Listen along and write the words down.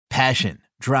Passion,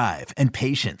 drive, and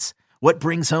patience. What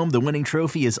brings home the winning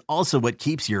trophy is also what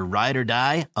keeps your ride or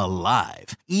die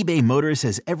alive. eBay Motors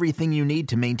has everything you need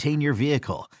to maintain your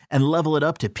vehicle and level it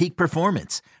up to peak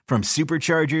performance, from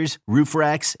superchargers, roof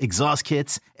racks, exhaust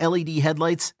kits, LED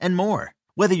headlights, and more.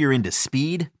 Whether you're into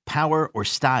speed, power, or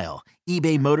style,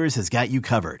 eBay Motors has got you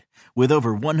covered. With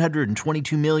over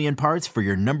 122 million parts for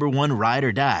your number one ride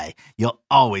or die, you'll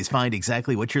always find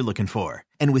exactly what you're looking for.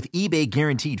 And with eBay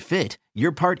Guaranteed Fit,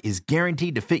 your part is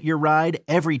guaranteed to fit your ride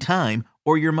every time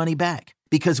or your money back.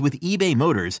 Because with eBay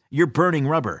Motors, you're burning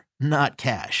rubber, not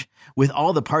cash. With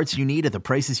all the parts you need at the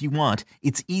prices you want,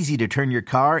 it's easy to turn your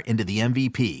car into the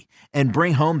MVP and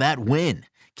bring home that win.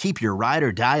 Keep your ride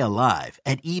or die alive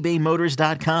at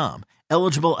ebaymotors.com.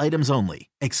 Eligible items only.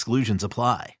 Exclusions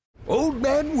apply. Old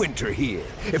Man Winter here.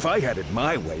 If I had it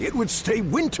my way, it would stay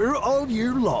winter all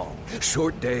year long.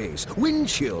 Short days, wind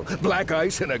chill, black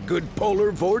ice, and a good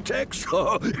polar vortex.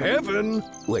 Oh, heaven.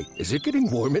 Wait, is it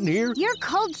getting warm in here? Your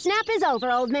cold snap is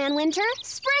over, Old Man Winter.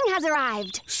 Spring has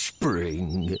arrived.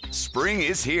 Spring. Spring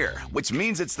is here, which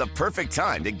means it's the perfect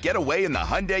time to get away in the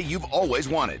Hyundai you've always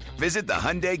wanted. Visit the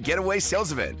Hyundai Getaway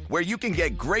Sales Event, where you can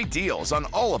get great deals on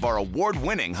all of our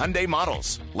award-winning Hyundai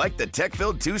models, like the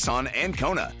tech-filled Tucson and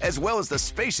Kona, as well as the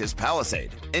spacious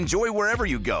Palisade. Enjoy wherever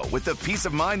you go with the peace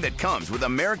of mind that comes with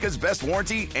America's best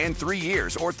warranty and 3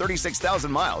 years or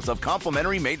 36,000 miles of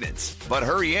complimentary maintenance. But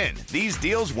hurry in, these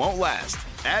deals won't last.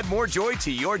 Add more joy to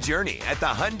your journey at the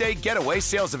Hyundai Getaway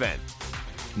Sales Event.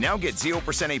 Now get 0%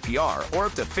 APR or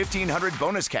up to $1,500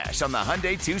 bonus cash on the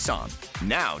Hyundai Tucson.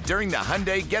 Now, during the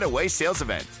Hyundai Getaway Sales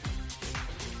Event.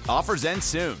 Offers end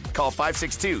soon. Call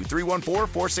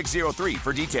 562-314-4603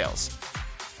 for details.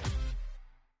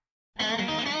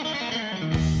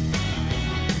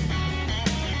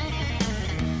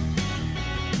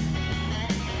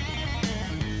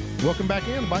 Welcome back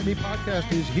in. The Bite Me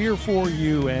Podcast is here for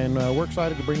you, and we're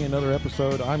excited to bring you another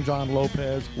episode. I'm John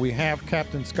Lopez. We have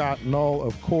Captain Scott Null,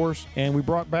 of course, and we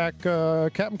brought back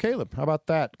Captain Caleb. How about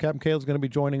that? Captain Caleb's going to be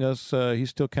joining us. He's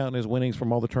still counting his winnings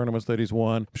from all the tournaments that he's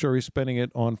won. I'm sure he's spending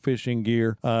it on fishing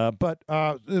gear. But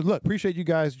look, appreciate you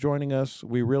guys joining us.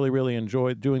 We really, really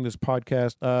enjoyed doing this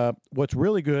podcast. What's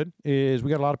really good is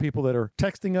we got a lot of people that are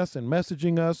texting us and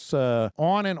messaging us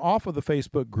on and off of the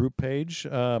Facebook group page.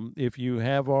 If you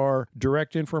have our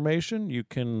direct information, you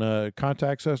can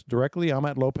contact us directly. I'm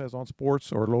at Lopez on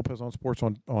Sports, or Lopez on Sports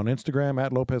on Instagram,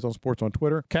 at Lopez on Sports on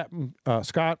Twitter. Captain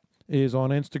Scott is on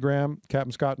Instagram,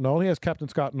 Captain Scott Null. He has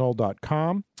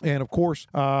CaptainScottNull.com. And, of course,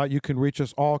 you can reach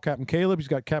us all. Captain Caleb, he's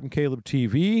got Captain Caleb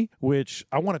TV, which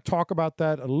I want to talk about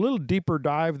that a little deeper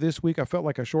dive this week. I felt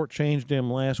like I shortchanged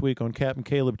him last week on Captain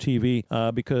Caleb TV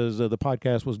because the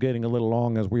podcast was getting a little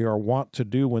long, as we are wont to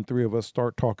do when three of us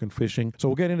start talking fishing. So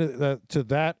we'll get into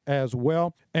that as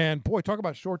well. And, boy, talk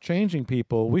about shortchanging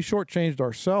people. We shortchanged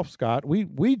ourselves, Scott.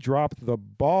 We dropped the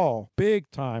ball big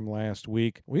time last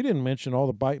week. We didn't mention all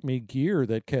the Bite Me gear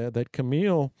that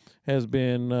Camille has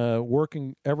been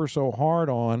working ever so hard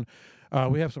on.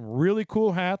 We have some really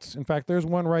cool hats. In fact, there's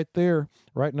one right there,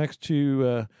 right next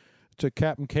to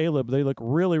Captain Caleb. They look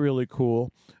really, really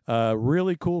cool.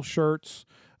 Really cool shirts,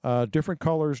 different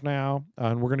colors now,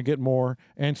 and we're going to get more.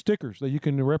 And stickers that you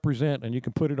can represent, and you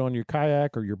can put it on your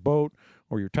kayak or your boat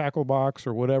or your tackle box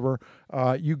or whatever.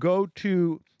 You go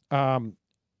to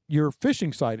your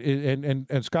fishing site,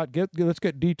 and Scott, let's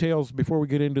get details before we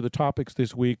get into the topics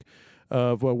this week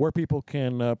of where people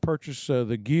can purchase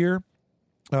the gear,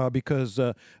 because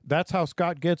that's how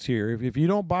Scott gets here. If you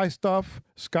don't buy stuff,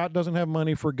 Scott doesn't have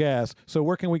money for gas. So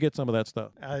where can we get some of that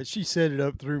stuff? She set it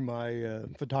up through my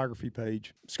photography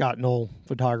page,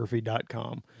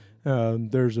 scottnullphotography.com.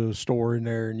 There's a store in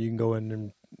there, and you can go in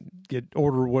and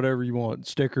order whatever you want,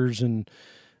 stickers and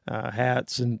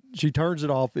hats, and she turns it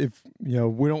off if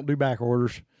we don't do back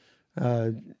orders.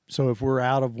 So if we're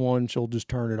out of one, she'll just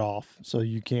turn it off. So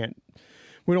we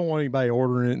don't want anybody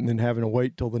ordering it and then having to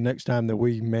wait till the next time that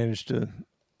we manage to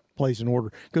place an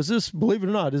order. Because this, believe it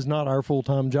or not, is not our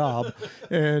full-time job.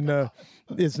 And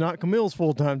it's not Camille's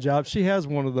full-time job. She has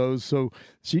one of those. So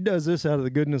she does this out of the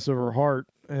goodness of her heart.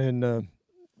 And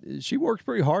she works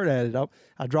pretty hard at it.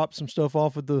 I dropped some stuff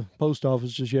off at the post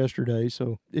office just yesterday.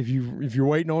 So if you're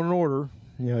waiting on an order,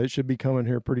 it should be coming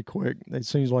here pretty quick. It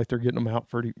seems like they're getting them out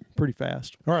pretty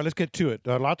fast. All right, let's get to it.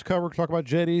 A lot to cover. Talk about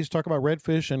jetties, talk about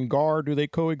redfish and gar. Do they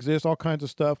coexist? All kinds of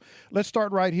stuff. Let's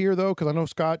start right here, though, because I know,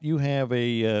 Scott, you have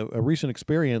a recent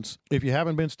experience. If you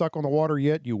haven't been stuck on the water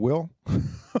yet, you will.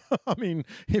 I mean,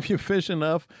 if you fish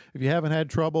enough, if you haven't had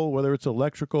trouble, whether it's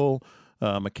electrical,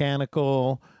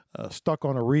 mechanical, stuck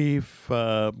on a reef,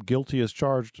 guilty as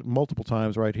charged multiple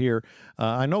times right here.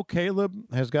 I know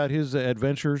Caleb has got his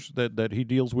adventures that he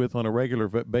deals with on a regular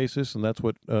basis, and that's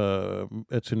what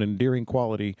it's an endearing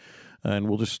quality, and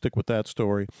we'll just stick with that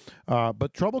story.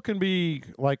 But trouble can be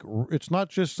like, it's not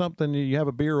just something you have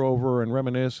a beer over and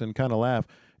reminisce and kind of laugh.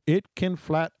 It can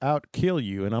flat out kill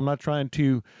you, and I'm not trying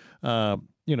to,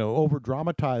 over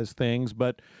dramatize things,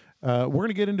 but we're going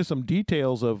to get into some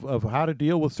details of how to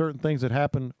deal with certain things that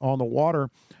happen on the water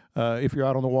if you're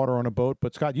out on the water on a boat.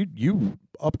 But, Scott, you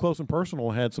up close and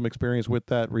personal had some experience with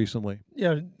that recently.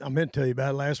 Yeah, I meant to tell you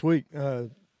about it last week.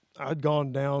 I'd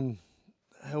gone down,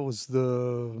 it was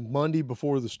the Monday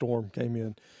before the storm came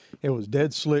in. It was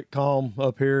dead slick calm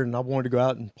up here, and I wanted to go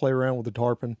out and play around with the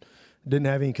tarpon. Didn't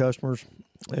have any customers.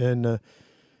 And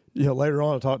later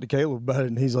on I talked to Caleb about it,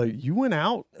 and he's like, you went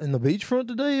out in the beachfront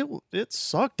today? It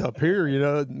sucked up here,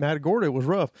 Matagorda, it was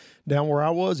rough. Down where I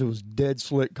was, it was dead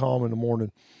slick calm in the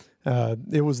morning.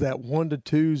 It was that 1 to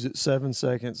 2s at 7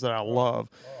 seconds that I love.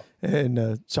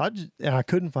 And so I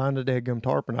couldn't find a dadgum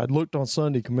tarpon. I'd looked on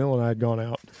Sunday, Camille and I had gone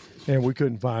out, and we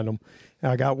couldn't find them.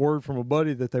 And I got word from a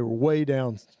buddy that they were way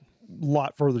down, a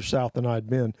lot further south than I'd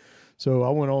been. So I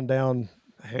went on down,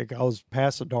 I was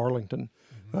past the Darlington,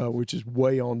 which is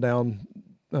way on down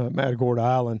Matagorda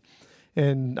Island.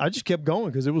 And I just kept going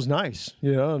because it was nice,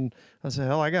 and I said,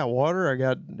 hell, I got water. I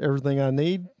got everything I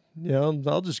need.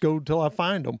 I'll just go till I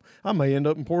find them. I may end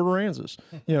up in Port Aransas.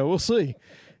 We'll see.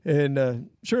 And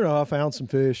sure enough, I found some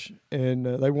fish, and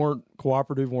they weren't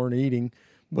cooperative, weren't eating,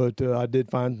 but I did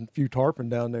find a few tarpon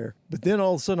down there. But then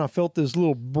all of a sudden I felt this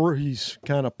little breeze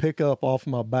kind of pick up off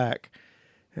my back.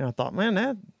 And I thought,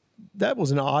 man, that was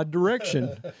an odd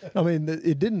direction. I mean,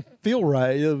 it didn't feel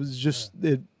right. It was just,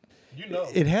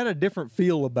 it had a different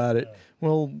feel about it.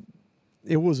 Well,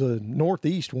 it was a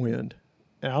northeast wind.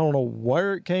 And I don't know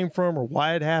where it came from or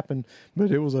why it happened,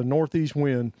 but it was a northeast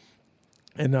wind.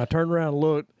 And I turned around and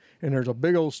looked, and there's a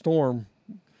big old storm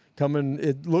coming.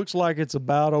 It looks like it's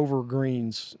about over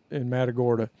Greens in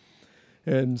Matagorda.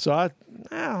 And so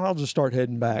I'll just start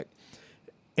heading back.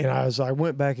 And as I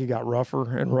went back, it got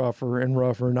rougher and rougher and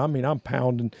rougher. And I mean, I'm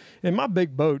pounding. And my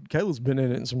big boat, Caleb's been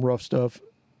in it in some rough stuff.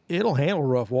 It'll handle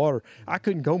rough water. I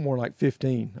couldn't go more like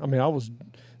 15. I mean,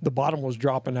 the bottom was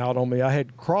dropping out on me. I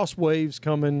had cross waves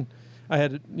coming. I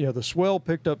had, the swell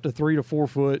picked up to 3 to 4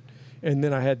 foot. And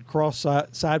then I had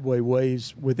sideway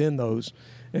waves within those.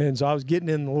 And so I was getting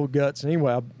in the little guts. And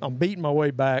anyway, I'm beating my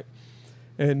way back.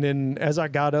 And then as I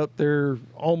got up there,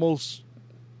 almost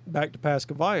back to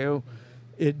Pascavallo,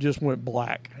 it just went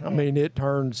black. I mean, it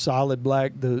turned solid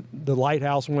black. The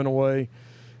lighthouse went away.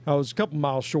 I was a couple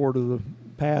miles short of the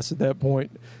pass at that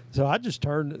point. So I just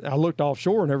I looked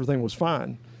offshore and everything was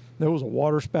fine. There was a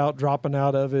water spout dropping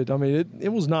out of it. I mean, it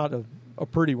was not a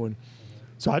pretty one.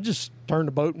 So I just turned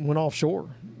the boat and went offshore.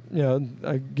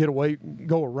 I get away,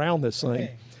 go around this thing.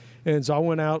 Okay. And so I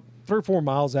went out 3 or 4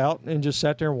 miles out and just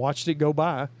sat there and watched it go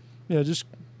by. It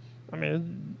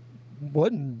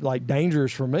wasn't like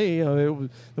dangerous for me. The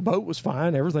boat was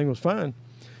fine. Everything was fine.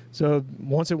 So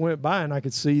once it went by and I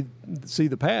could see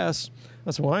the pass,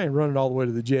 I said, well, I ain't running all the way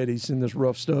to the jetties in this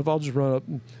rough stuff. I'll just run up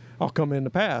and I'll come in the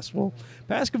pass. Well,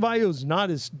 Pascavallo is not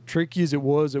as tricky as it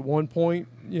was at one point.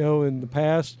 In the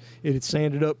past, it had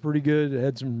sanded up pretty good. It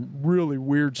had some really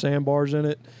weird sandbars in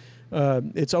it.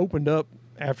 It's opened up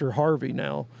after Harvey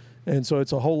now, and so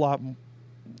it's a whole lot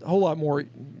more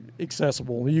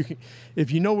accessible. You can,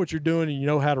 if you know what you're doing and you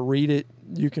know how to read it,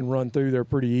 you can run through there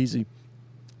pretty easy.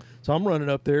 So I'm running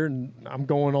up there, and I'm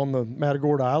going on the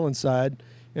Matagorda Island side,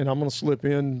 and I'm going to slip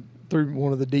in through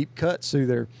one of the deep cuts through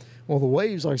there. Well, the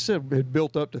waves, like I said, had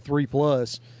built up to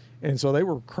 3+, and so they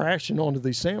were crashing onto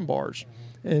these sandbars.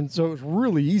 And so it's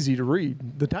really easy to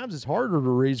read. The times it's harder to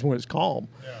read is when it's calm.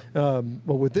 Yeah.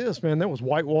 But with this, man, that was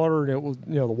white water, and it was,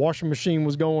 the washing machine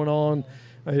was going on.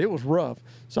 It was rough.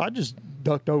 So I just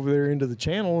ducked over there into the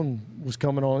channel and was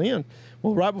coming on in.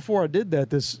 Well, right before I did that,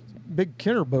 this big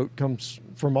Kenner boat comes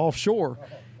from offshore,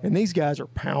 and these guys are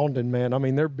pounding, man. I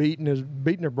mean, they're beating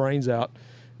their brains out.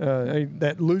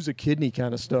 That lose a kidney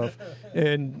kind of stuff.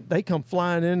 And they come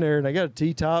flying in there, and they got a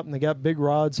T-top, and they got big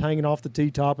rods hanging off the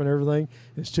T-top and everything.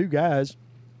 It's 2 guys,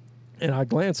 and I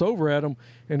glance over at them,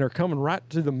 and they're coming right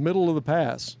to the middle of the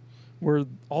pass where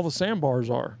all the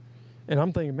sandbars are. And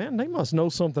I'm thinking, man, they must know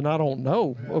something I don't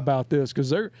know about this,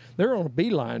 because they're on a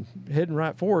beeline heading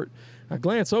right for it. I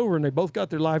glance over, and they both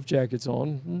got their life jackets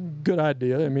on. Good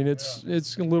idea. I mean, it's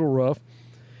a little rough.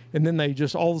 And then they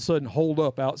just all of a sudden hold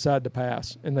up outside the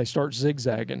pass, and they start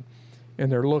zigzagging, and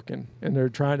they're looking, and they're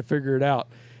trying to figure it out.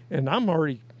 And I'm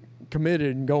already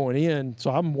committed and going in,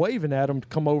 so I'm waving at them to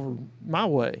come over my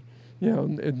way. You know,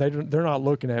 and they're not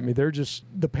looking at me. They're just,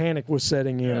 the panic was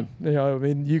setting in. You know, I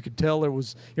mean, you could tell it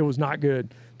was not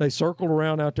good. They circled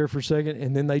around out there for a second,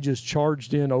 and then they just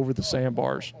charged in over the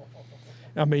sandbars.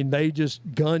 I mean, they just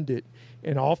gunned it,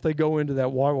 and off they go into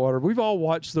that whitewater. We've all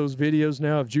watched those videos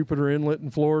now of Jupiter Inlet in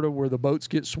Florida where the boats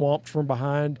get swamped from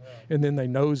behind, and then they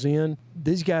nose in.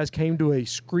 These guys came to a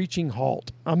screeching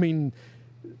halt. I mean,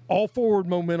 all forward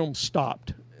momentum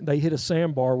stopped. They hit a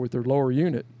sandbar with their lower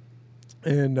unit.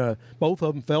 And both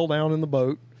of them fell down in the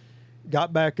boat,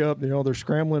 got back up. You know, they're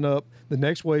scrambling up. The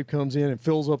next wave comes in and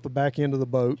fills up the back end of the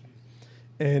boat,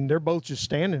 and they're both just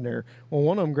standing there. Well,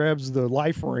 one of them grabs the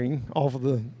life ring off of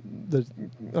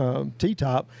the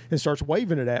T-top and starts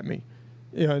waving it at me,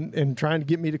 you know, and trying to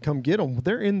get me to come get them.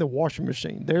 They're in the washing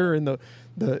machine. They're in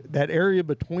that area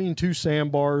between two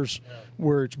sandbars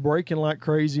where it's breaking like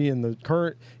crazy, and the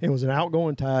current, it was an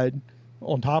outgoing tide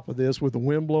on top of this with the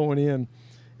wind blowing in.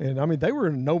 And, I mean, they were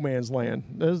in no man's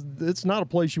land. It's not a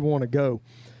place you want to go.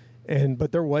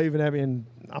 But they're waving at me, and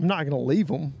I'm not going to leave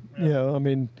them. Yeah. You know, I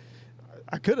mean,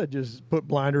 I could have just put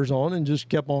blinders on and just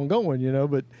kept on going, you know.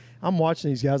 But I'm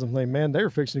watching these guys. I'm thinking, man, they're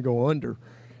fixing to go under.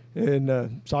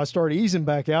 And so I started easing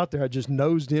back out there. I just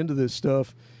nosed into this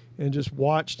stuff and just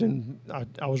watched. And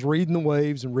I was reading the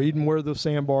waves and reading where the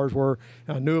sandbars were.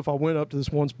 And I knew if I went up to this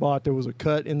one spot, there was a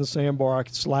cut in the sandbar. I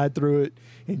could slide through it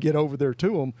and get over there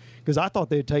to them, because I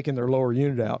thought they had taken their lower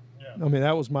unit out. Yeah. I mean,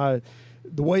 that was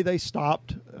the way they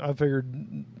stopped. I figured,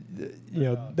 you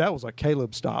know, that was a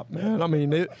Caleb stop, man. I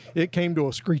mean, it came to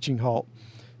a screeching halt.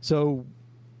 So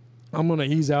I'm going to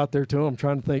ease out there to them. I'm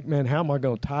trying to think, man, how am I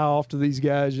going to tie off to these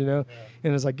guys, you know? Yeah.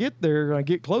 And as I get there, I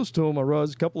get close to them, I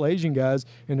realize a couple of Asian guys,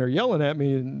 and they're yelling at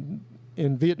me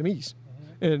in Vietnamese.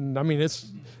 Mm-hmm. And, I mean,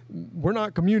 we're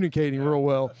not communicating real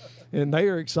well. And they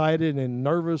are excited and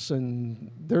nervous,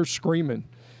 and they're screaming.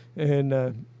 And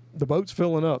the boat's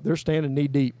filling up. They're standing knee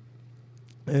deep.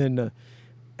 And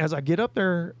as I get up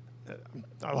there,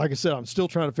 like I said, I'm still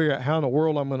trying to figure out how in the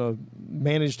world I'm going to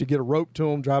manage to get a rope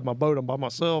to them, drive my boat. I'm by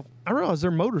myself. I realize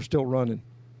their motor's still running.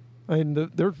 I mean,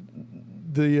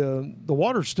 the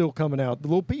water's still coming out. The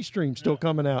little pea stream's still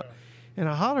coming out. And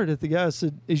I hollered at the guy. I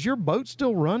said, "Is your boat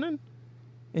still running?"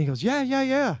 And he goes,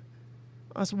 Yeah.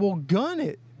 I said, "Well, gun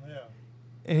it." Yeah.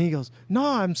 And he goes, "No,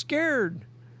 I'm scared.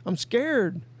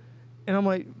 And I'm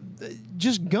like,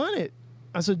 "Just gun it."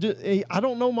 I said, "I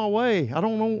don't know my way. I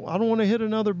don't want to hit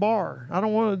another bar. I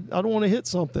don't want to hit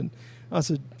something." I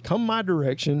said, "Come my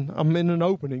direction. I'm in an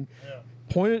opening. Yeah.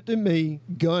 Point it to me,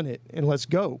 gun it, and let's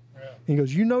go." Yeah. He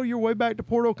goes, "You know your way back to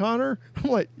Port O'Connor?" I'm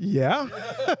like, "Yeah."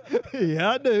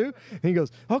 "Yeah, I do." And he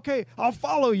goes, "Okay, I'll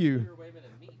follow you."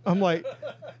 I'm like,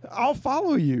 "I'll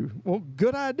follow you." "Well,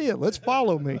 good idea. Let's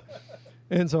follow me."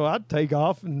 And so I'd take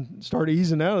off and start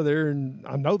easing out of there, and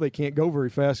I know they can't go very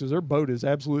fast because their boat is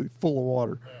absolutely full of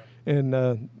water. Yeah.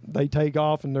 And they take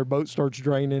off, and their boat starts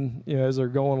draining, you know, as they're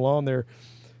going along there.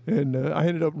 And I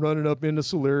ended up running up into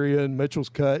Celeria and Mitchell's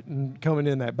Cut and coming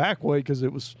in that back way because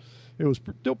it was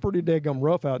still pretty daggum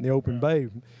rough out in the open bay.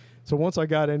 So once I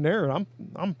got in there,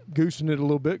 I'm goosing it a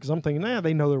little bit because I'm thinking,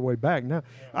 they know their way back. Now,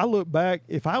 I look back,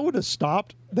 if I would have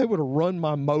stopped, they would have run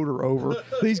my motor over.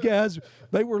 These guys,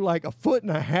 they were like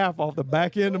 1.5 feet off the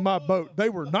back end of my boat. They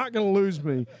were not going to lose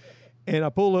me. And I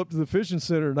pull up to the fishing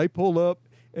center, and they pull up,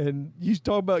 and you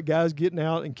talk about guys getting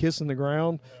out and kissing the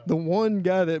ground. The one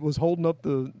guy that was holding up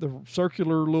the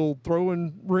circular little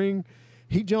throwing ring,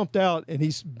 he jumped out, and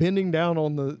he's bending down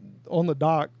on the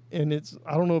dock, and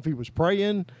I don't know if he was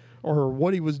praying or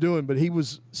what he was doing, but he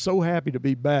was so happy to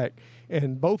be back.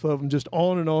 And both of them just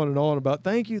on and on and on about,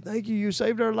 thank you, you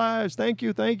saved our lives, thank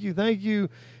you.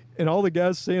 And all the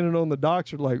guys standing on the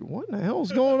docks are like, what in the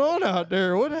hell's going on out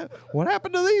there? What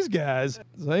happened to these guys?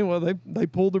 So anyway, they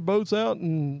pulled their boats out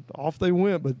and off they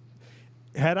went. But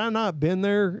had I not been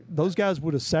there, those guys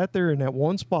would have sat there in that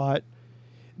one spot.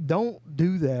 Don't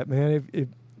do that, man. If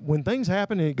when things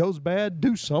happen and it goes bad,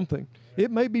 do something.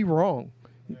 It may be wrong,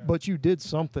 but you did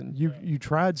something. You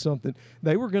tried something.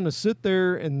 They were going to sit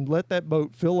there and let that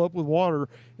boat fill up with water,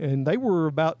 and they were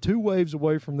about 2 waves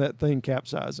away from that thing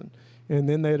capsizing. And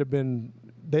then they'd have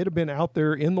been out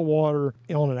there in the water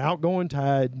on an outgoing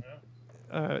tide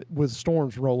with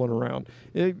storms rolling around.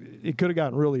 It could have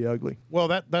gotten really ugly. Well,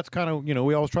 that's kind of,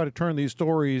 we always try to turn these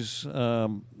stories,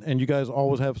 and you guys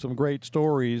always have some great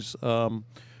stories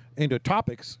into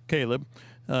topics, Caleb.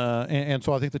 And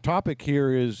so I think the topic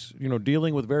here is,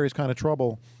 dealing with various kind of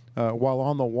trouble while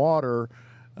on the water.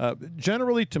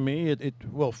 Generally, to me,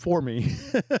 for me,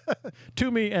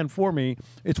 to me and for me,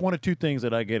 it's one of 2 things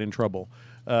that I get in trouble.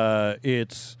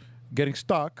 It's getting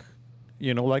stuck,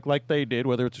 like they did,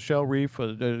 whether it's a shell reef,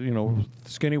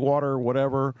 skinny water,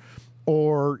 whatever,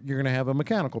 or you're going to have a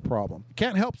mechanical problem. You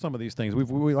can't help some of these things.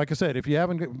 We like I said, if you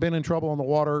haven't been in trouble on the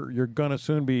water, you're going to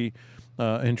soon be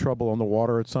in trouble on the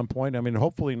water at some point. I mean,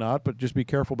 hopefully not, but just be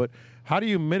careful. But how do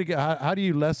you mitigate? How do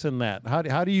you lessen that? How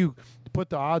do you put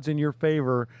the odds in your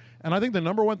favor? And I think the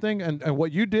number one thing, and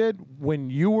what you did when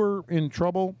you were in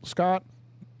trouble, Scott,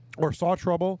 or saw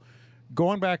trouble,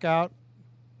 going back out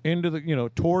into the,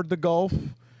 toward the Gulf,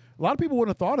 a lot of people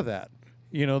wouldn't have thought of that.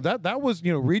 That was,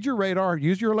 read your radar,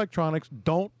 use your electronics,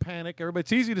 don't panic. Everybody,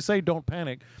 it's easy to say don't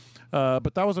panic,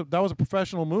 but that was a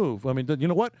professional move. I mean, you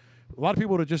know what? A lot of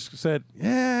people would have just said,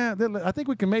 yeah, I think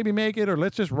we can maybe make it, or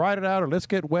let's just ride it out, or let's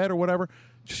get wet, or whatever.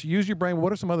 Just use your brain.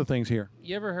 What are some other things here?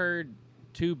 You ever heard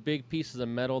two big pieces of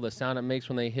metal, the sound it makes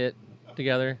when they hit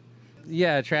together?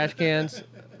 Yeah, trash cans.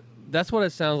 That's what it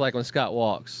sounds like when Scott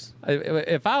walks.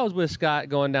 If I was with Scott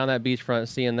going down that beachfront,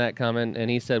 seeing that coming, and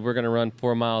he said we're going to run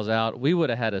 4 miles out, we would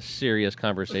have had a serious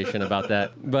conversation about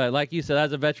that. But like you said,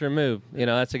 that's a veteran move.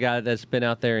 That's a guy that's been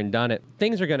out there and done it.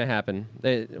 Things are going to happen.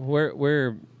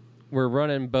 We're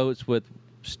running boats with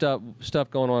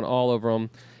stuff going on all over them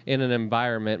in an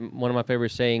environment. One of my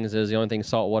favorite sayings is the only thing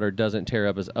salt water doesn't tear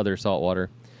up is other salt water.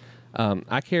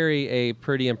 I carry a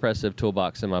pretty impressive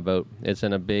toolbox in my boat. It's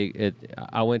in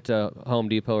I went to Home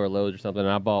Depot or Lowe's or something,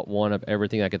 and I bought one of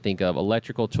everything I could think of: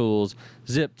 electrical tools,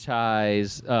 zip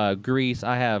ties, grease.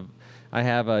 I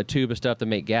have a tube of stuff to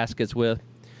make gaskets with,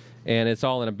 and it's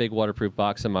all in a big waterproof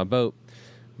box in my boat.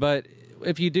 But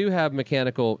if you do have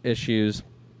mechanical issues,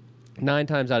 9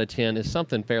 times out of 10 is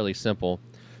something fairly simple.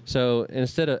 So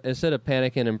instead of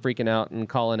panicking and freaking out and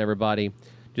calling everybody,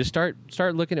 just start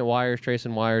looking at wires,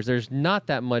 tracing wires. There's not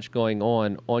that much going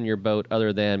on your boat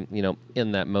other than,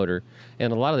 in that motor.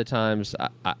 And a lot of the times,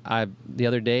 I the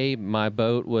other day, my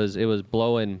boat was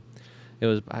blowing.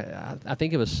 I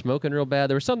think it was smoking real bad.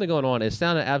 There was something going on. It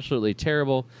sounded absolutely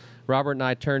terrible. Robert and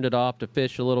I turned it off to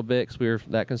fish a little bit because we were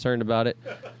that concerned about it.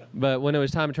 But when it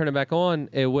was time to turn it back on,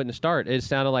 it wouldn't start. It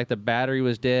sounded like the battery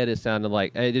was dead.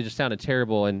 It just sounded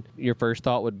terrible. And your first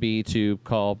thought would be to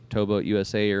call Towboat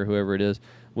USA or whoever it is.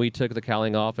 We took the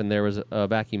cowling off, and there was a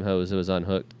vacuum hose that was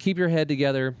unhooked. Keep your head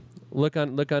together. Look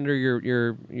under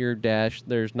your dash.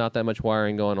 There's not that much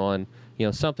wiring going on.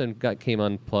 Something came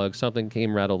unplugged. Something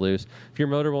came rattled loose. If your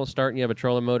motor won't start and you have a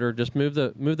trolling motor, just move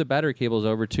the battery cables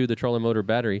over to the trolling motor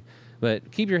battery.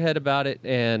 But keep your head about it,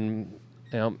 and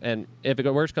if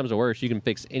worse comes to worse, you can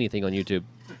fix anything on YouTube.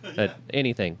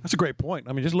 Anything. That's a great point.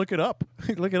 I mean, just look it up.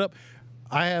 Look it up.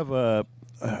 I have a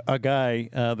guy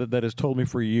that has told me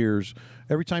for years,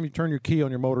 every time you turn your key on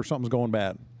your motor, something's going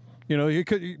bad.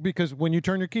 Because when you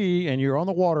turn your key and you're on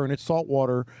the water and it's salt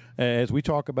water, as we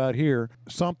talk about here,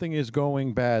 something is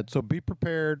going bad. So be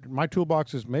prepared. My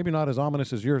toolbox is maybe not as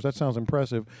ominous as yours. That sounds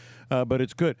impressive, but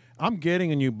it's good. I'm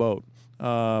getting a new boat.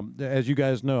 As you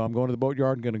guys know, I'm going to the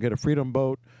boatyard and going to get a Freedom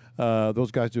boat. Those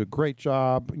guys do a great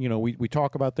job. We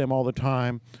talk about them all the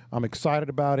time. I'm excited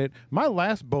about it. My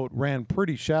last boat ran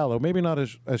pretty shallow, maybe not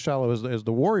as shallow as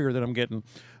the Warrior that I'm getting,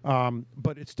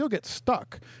 but it still gets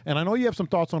stuck. And I know you have some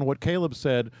thoughts on what Caleb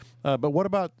said, but what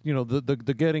about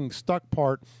the getting stuck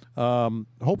part?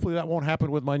 Hopefully that won't happen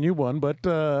with my new one, but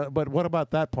what about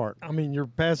that part? I mean, you're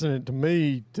passing it to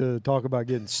me to talk about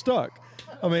getting stuck.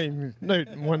 I mean,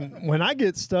 when I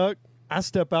get stuck, I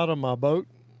step out of my boat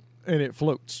and it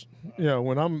floats.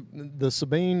 When the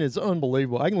Sabine is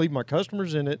unbelievable. I can leave my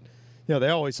customers in it. They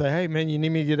always say, hey, man, you need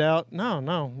me to get out?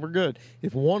 No, we're good.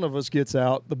 If one of us gets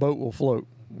out, the boat will float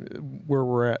where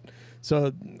we're at.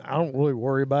 So I don't really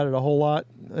worry about it a whole lot.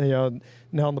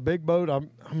 Now on the big boat,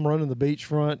 I'm running the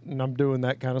beachfront and I'm doing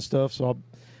that kind of stuff. So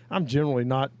I'm generally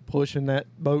not pushing that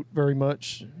boat very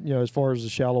much, as far as the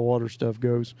shallow water stuff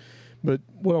goes. But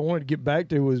what I wanted to get back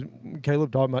to was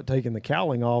Caleb talking about taking the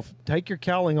cowling off. Take your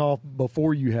cowling off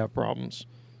before you have problems.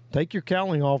 Take your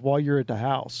cowling off while you're at the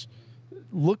house.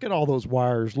 Look at all those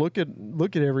wires. Look at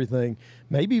everything.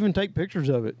 Maybe even take pictures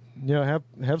of it.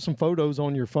 Have some photos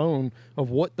on your phone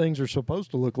of what things are supposed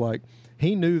to look like.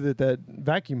 He knew that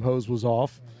vacuum hose was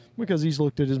off because he's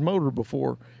looked at his motor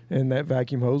before, and that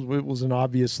vacuum hose, it was an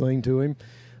obvious thing to him.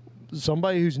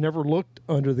 Somebody who's never looked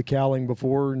under the cowling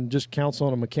before and just counts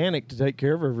on a mechanic to take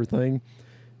care of everything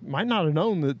might not have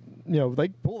known that, they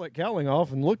pull that cowling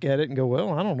off and look at it and go,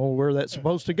 well, I don't know where that's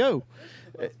supposed to go.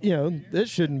 That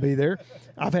shouldn't be there.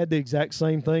 I've had the exact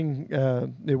same thing.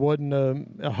 It wasn't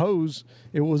a hose.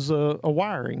 It was a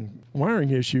wiring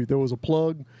issue. There was a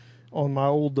plug on my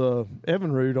old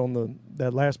Evinrude on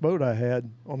that last boat I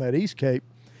had on that East Cape,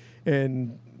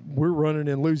 and we're running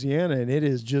in Louisiana, and it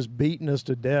is just beating us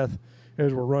to death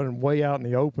as we're running way out in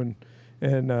the open.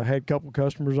 and had a couple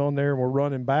customers on there, and we're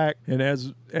running back. And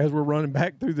as we're running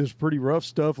back through this pretty rough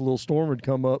stuff, a little storm had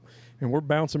come up, and we're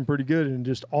bouncing pretty good, and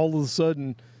just all of a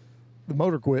sudden the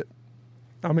motor quit.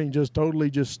 I mean, just totally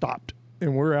just stopped.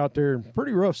 And we're out there in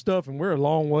pretty rough stuff, and we're a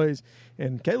long ways.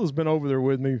 And Kayla's been over there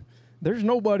with me. There's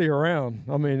nobody around.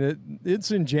 I mean,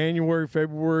 it's in January,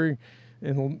 February,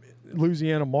 in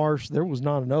Louisiana marsh. There was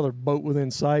not another boat within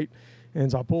sight. And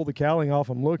as I pulled the cowling off,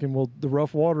 I'm looking, well, the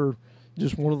rough water,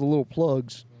 just one of the little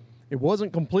plugs. It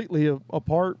wasn't completely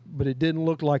apart, but it didn't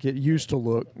look like it used to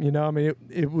look. You know, I mean,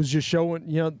 it was just showing,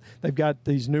 you know, they've got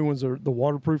these new ones, the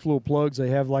waterproof little plugs. They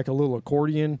have like a little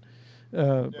accordion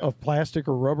of plastic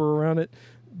or rubber around it.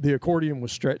 The accordion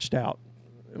was stretched out.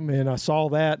 I mean, I saw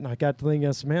that, and I got to thinking,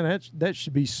 I said, man, that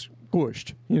should be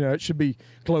squished. You know, it should be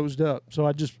closed up. So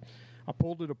I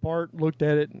pulled it apart, looked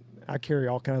at it. I carry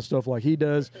all kinds of stuff like he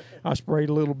does. I sprayed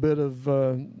a little bit of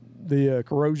the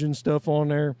corrosion stuff on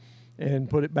there and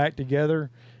put it back together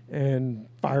and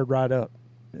fired right up.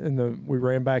 And we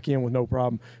ran back in with no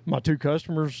problem. My two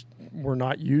customers were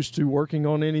not used to working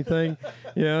on anything,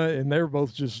 and they were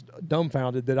both just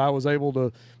dumbfounded that I was able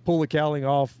to pull the cowling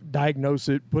off, diagnose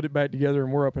it, put it back together,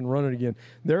 and we're up and running again.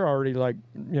 They're already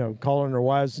calling their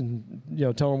wives and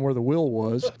telling them where the wheel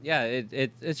was. Yeah,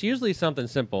 it's usually something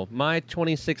simple. My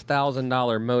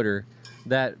 $26,000 motor,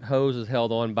 that hose is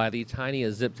held on by the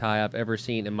tiniest zip tie I've ever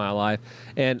seen in my life,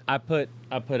 and I put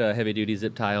a heavy duty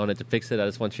zip tie on it to fix it. I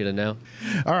just want you to know.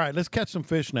 All right, let's catch some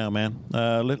fish now, man.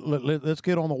 Let's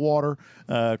get on the water.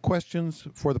 Questions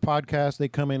for the podcast, they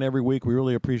come in every week. We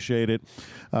really appreciate it.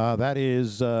 That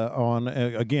is on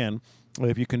again.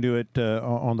 If you can do it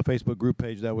on the Facebook group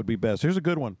page, that would be best. Here's a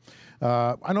good one.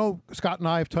 I know Scott and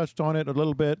I have touched on it a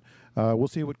little bit. We'll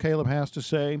see what Caleb has to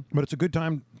say, but it's a good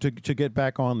time to get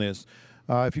back on this.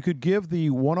 If you could give the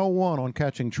 101 on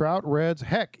catching trout, reds,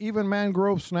 heck, even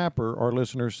mangrove snapper, our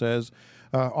listener says,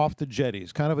 off the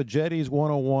jetties, kind of a jetties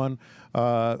 101.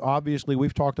 Obviously,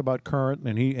 we've talked about current,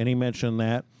 and he mentioned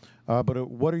that. But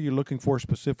what are you looking for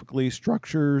specifically?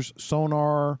 Structures,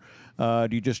 sonar? Do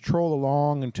you just troll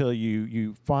along until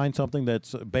you find something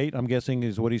that's bait, I'm guessing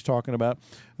is what he's talking about,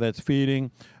 that's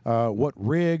feeding? What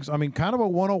rigs? I mean, kind of a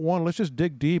 101. Let's just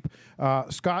dig deep.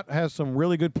 Scott has some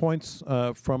really good points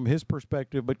from his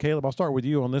perspective. But, Caleb, I'll start with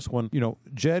you on this one.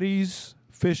 Jetties,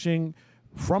 fishing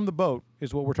from the boat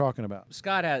is what we're talking about.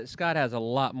 Scott has a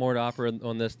lot more to offer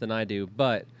on this than I do.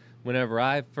 But when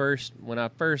I first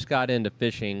got into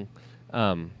fishing,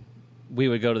 we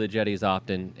would go to the jetties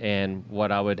often, and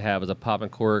what I would have is a pop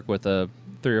and cork with a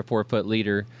 3 or 4 foot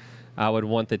leader. I would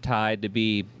want the tide to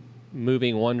be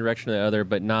moving one direction or the other,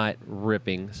 but not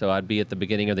ripping. So I'd be at the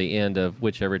beginning or the end of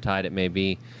whichever tide it may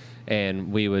be,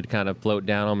 and we would kind of float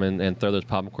down them and throw those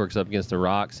pop and corks up against the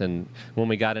rocks. And when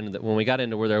we got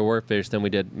into where there were fish, then we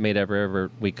made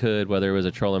ever we could, whether it was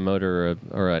a trolling motor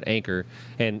or an anchor,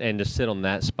 and just sit on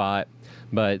that spot.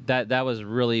 But that was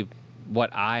really what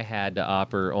I had to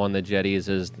offer on the jetties.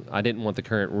 Is I didn't want the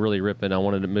current really ripping. I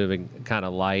wanted it moving kind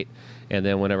of light. And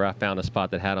then whenever I found a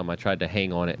spot that had them, I tried to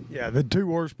hang on it. Yeah, the two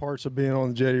worst parts of being on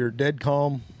the jetty are dead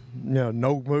calm, no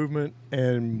movement,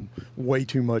 and way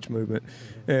too much movement.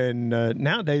 And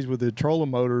nowadays with the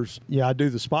trolling motors, I do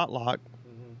the spot lock.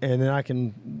 And then I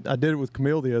did it with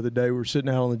Camille the other day. We were sitting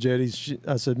out on the jetties.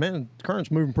 I said, man, the current's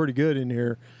moving pretty good in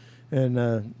here.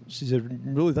 And she said,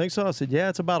 really think so? I said, yeah,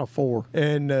 it's about a 4.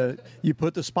 And you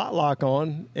put the spot lock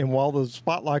on, and while the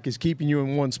spot lock is keeping you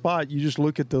in one spot, you just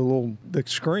look at the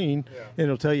screen, and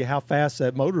it'll tell you how fast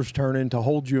that motor's turning to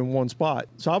hold you in one spot.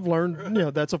 So I've learned,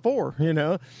 that's a 4,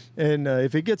 And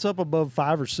if it gets up above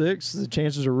 5 or 6, the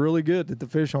chances are really good that the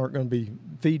fish aren't going to be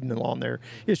feeding along there.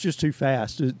 It's just too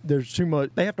fast. There's too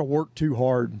much. They have to work too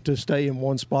hard to stay in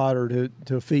one spot or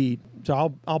to feed.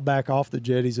 So I'll back off the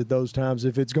jetties at those times.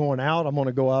 If it's going out, I'm going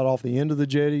to go out off the end of the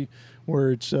jetty where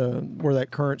it's where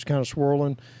that current's kind of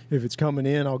swirling. If it's coming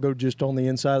in, I'll go just on the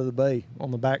inside of the bay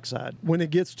on the backside. When it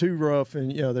gets too rough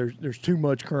and there's too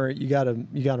much current, you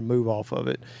gotta move off of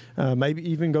it. Maybe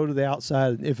even go to the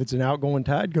outside. If it's an outgoing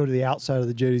tide, go to the outside of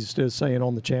the jetties instead of staying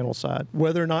on the channel side.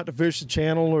 Whether or not to fish the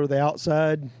channel or the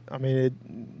outside, I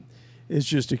mean it's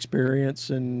just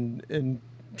experience and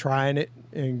trying it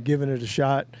and giving it a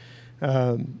shot.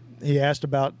 He asked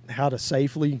about how to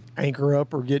safely anchor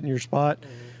up or get in your spot.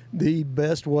 Mm-hmm. The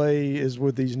best way is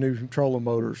with these new trolling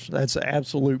motors. That's the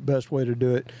absolute best way to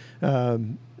do it.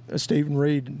 Stephen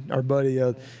Reed, our buddy,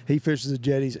 he fishes the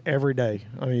jetties every day.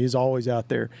 I mean, he's always out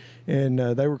there. And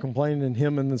they were complaining,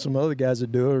 him and some other guys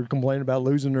that do it, were complaining about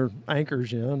losing their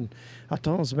anchors, And I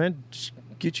told him, man, just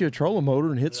get you a trolling motor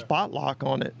and hit spot lock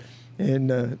on it.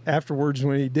 And afterwards,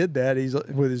 when he did that, he's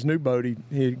with his new boat.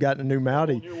 He had gotten a new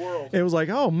Mouty. It was like,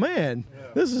 oh man,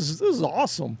 this is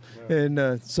awesome. Yeah.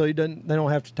 And so they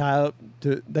don't have to tie up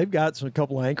to. They've got a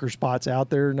couple of anchor spots out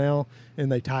there now,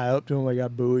 and they tie up to them. They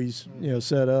got buoys,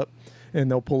 set up,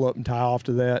 and they'll pull up and tie off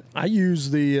to that. I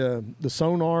use the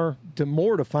sonar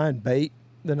to find bait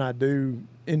than I do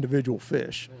individual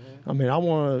fish. I mean,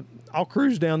 I'll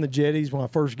cruise down the jetties when I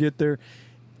first get there,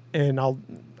 and I'll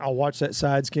watch that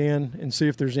side scan and see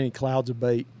if there's any clouds of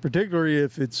bait, particularly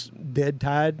if it's dead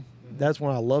tide. That's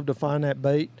when I love to find that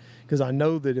bait, because I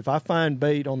know that if I find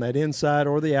bait on that inside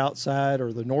or the outside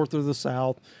or the north or the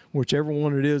south, whichever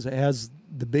one it is that has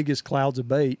the biggest clouds of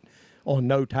bait on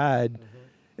no tide,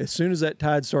 as soon as that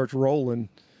tide starts rolling,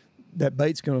 that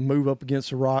bait's going to move up against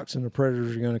the rocks, and the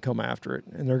predators are going to come after it,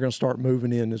 and they're going to start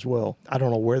moving in as well. I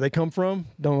don't know where they come from,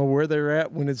 don't know where they're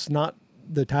at when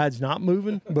the tide's not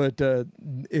moving, but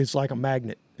it's like a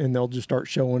magnet, and they'll just start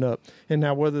showing up. And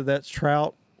now whether that's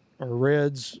trout or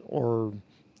reds or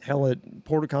hell at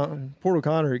Port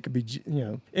O'Connor, it could be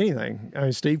anything. I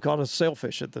mean, Steve caught a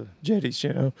sailfish at the jetties.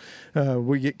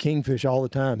 We get kingfish all the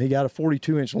time. He got a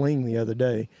 42-inch ling the other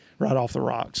day right off the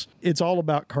rocks. It's all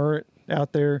about current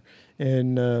out there,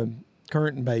 and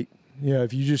current and bait.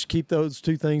 If you just keep those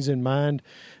two things in mind.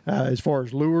 As far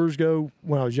as lures go,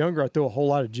 when I was younger, I threw a whole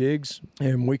lot of jigs,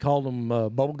 and we called them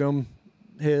bubblegum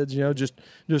heads,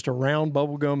 just a round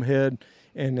bubblegum head.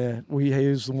 And we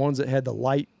used the ones that had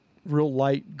the real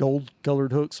light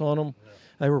gold-colored hooks on them. Yeah.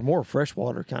 They were more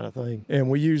freshwater kind of thing. And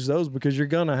we use those because you're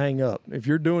going to hang up. If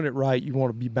you're doing it right, you want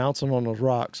to be bouncing on those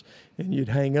rocks, and you'd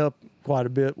hang up quite a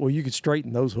bit. Well, you could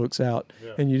straighten those hooks out,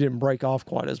 and you didn't break off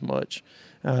quite as much.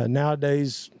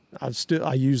 Nowadays,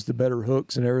 I use the better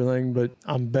hooks and everything, but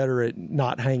I'm better at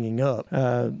not hanging up.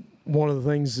 One of the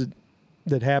things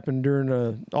that happened during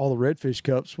all the redfish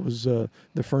cups was the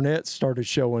Fernettes started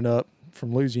showing up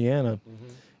from Louisiana,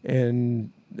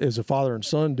 and as a father and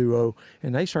son duo,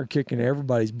 and they started kicking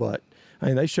everybody's butt. I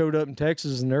mean, they showed up in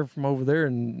Texas, and they're from over there,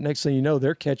 and next thing you know,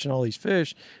 they're catching all these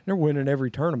fish. They're winning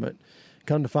every tournament.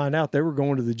 Come to find out, they were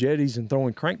going to the jetties and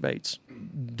throwing crankbaits,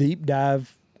 deep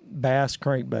dive bass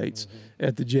crankbaits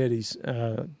at the jetties.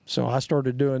 So I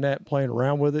started doing that, playing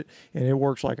around with it, and it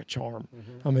works like a charm.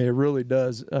 I mean, it really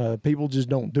does. People just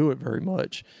don't do it very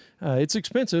much. It's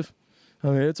expensive. I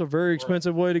mean, it's a very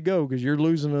expensive way to go, because you're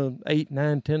losing a $8,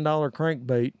 $9, $10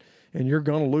 crankbait, and you're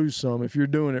going to lose some. If you're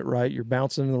doing it right, you're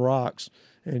bouncing in the rocks,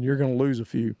 and you're going to lose a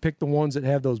few. Pick the ones that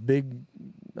have those big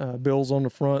bills on the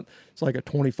front. It's like a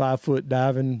 25-foot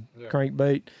diving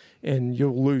crankbait, and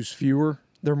you'll lose fewer.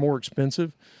 They're more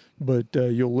expensive, but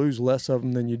you'll lose less of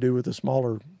them than you do with the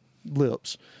smaller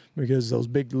lips, because those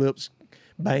big lips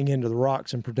bang into the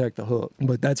rocks and protect the hook.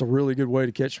 But that's a really good way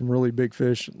to catch some really big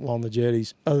fish along the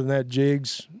jetties. Other than that,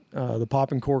 jigs, the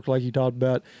popping cork like you talked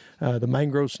about, the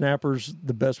mangrove snappers,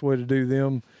 the best way to do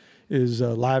them is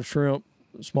live shrimp,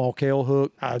 small kale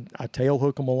hook. I tail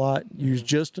hook them a lot, use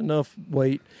just enough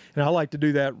weight. And I like to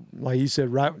do that, like you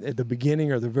said, right at the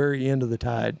beginning or the very end of the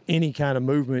tide. Any kind of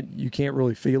movement, you can't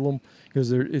really feel them,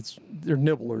 because they're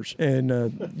nibblers.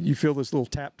 And you feel this little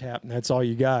tap, and that's all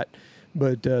you got.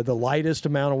 But the lightest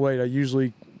amount of weight, I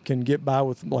usually can get by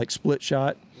with like split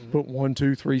shot, put 1,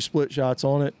 2, 3 split shots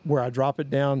on it, where I drop it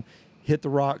down, hit the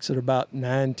rocks at about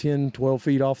 9, 10, 12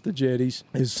 feet off the jetties.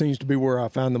 It seems to be where I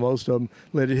find the most of them.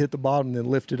 Let it hit the bottom, then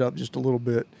lift it up just a little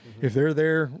bit. If they're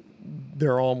there,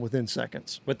 they're on within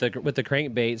seconds. With the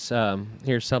crankbaits,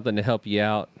 here's something to help you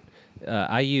out.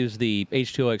 I use the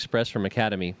H2O Express from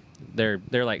Academy. They're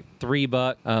like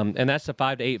 $3, and that's the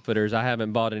 5 to 8 footers. I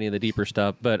haven't bought any of the deeper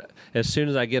stuff, but as soon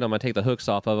as I get them, I take the hooks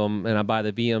off of them, and I buy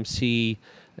the VMC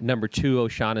number 2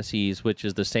 O'Shaughnessy's, which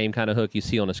is the same kind of hook you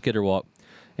see on a skitterwalk,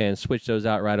 and switch those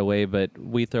out right away. But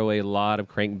we throw a lot of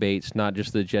crankbaits, not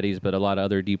just the jetties, but a lot of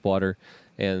other deep water,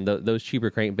 and those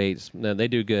cheaper crankbaits, they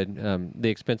do good. The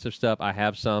expensive stuff, I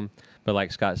have some, but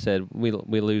like Scott said, we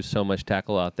lose so much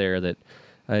tackle out there that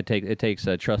it takes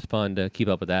a trust fund to keep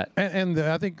up with that. And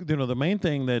I think the main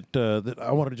thing that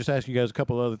I wanted to just ask you guys a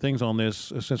couple of other things on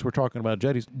this, since we're talking about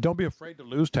jetties. Don't be afraid to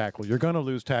lose tackle. You're going to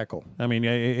lose tackle. I mean,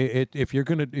 if you're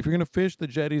gonna fish the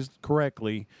jetties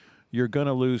correctly, you're going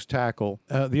to lose tackle.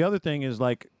 The other thing is,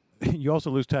 like, you also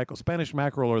lose tackle. Spanish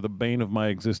mackerel are the bane of my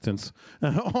existence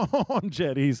on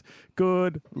jetties.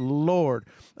 Good Lord.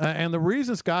 And the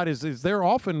reason, Scott, is they're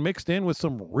often mixed in with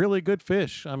some really good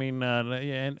fish. I mean,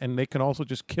 and they can also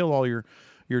just kill all your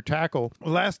your tackle.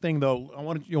 Last thing, though, I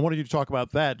wanted you to talk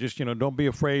about that. Just, don't be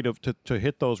afraid to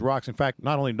hit those rocks. In fact,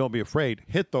 not only don't be afraid,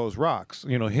 hit those rocks.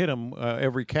 Hit them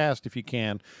every cast if you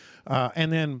can.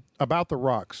 And then about the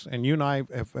rocks, and you and I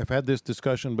have had this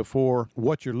discussion before,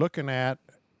 what you're looking at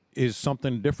is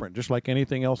something different, just like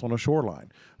anything else on a shoreline.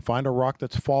 Find a rock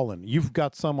that's fallen. You've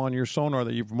got some on your sonar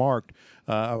that you've marked.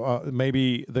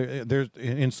 Maybe there's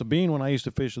in Sabine, when I used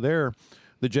to fish there,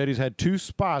 the jetties had 2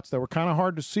 spots that were kind of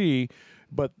hard to see,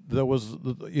 but there was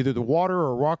either the water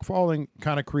or rock falling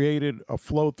kind of created a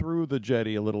flow through the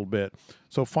jetty a little bit.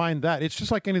 So find that. It's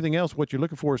just like anything else. What you're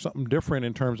looking for is something different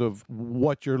in terms of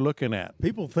what you're looking at.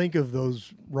 People think of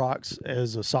those rocks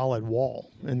as a solid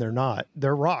wall, and they're not.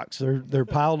 They're rocks. They're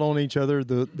piled on each other.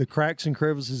 The cracks and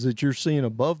crevices that you're seeing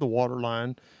above the water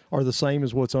line are the same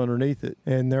as what's underneath it.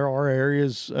 And there are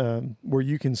areas where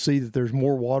you can see that there's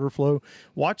more water flow.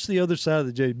 Watch the other side of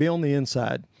the jetty. Be on the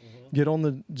inside. Get on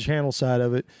the channel side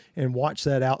of it and watch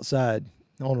that outside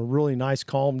on a really nice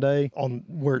calm day on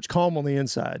where it's calm on the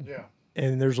inside. Yeah.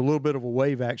 And there's a little bit of a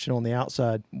wave action on the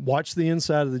outside. Watch the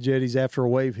inside of the jetties after a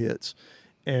wave hits,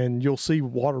 and you'll see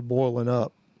water boiling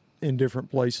up in different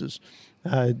places.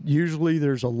 Usually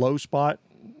there's a low spot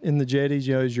in the jetties,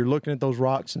 as you're looking at those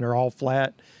rocks and they're all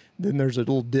flat, then there's a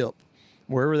little dip.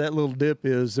 Wherever that little dip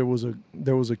is, there was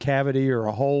a cavity or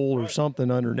a hole or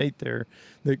something underneath there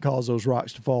that caused those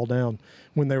rocks to fall down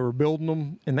when they were building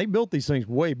them. And they built these things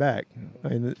way back. I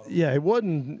mean, it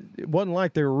wasn't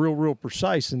like they were real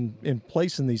precise in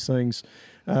placing these things.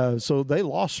 So they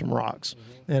lost some rocks,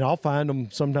 and I'll find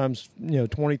them sometimes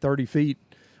 20, 30 feet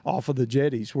off of the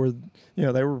jetties where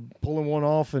they were pulling one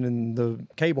off and then the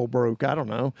cable broke. I don't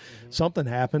know, something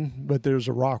happened, but there's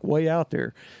a rock way out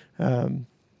there.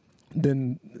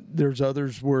 Then there's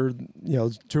others where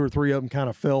 2 or 3 of them kind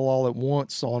of fell all at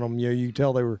once on them. You could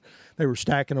tell they were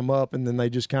stacking them up, and then they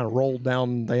just kind of rolled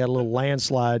down. They had a little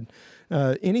landslide.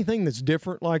 Anything that's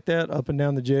different like that up and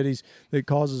down the jetties that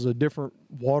causes a different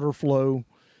water flow,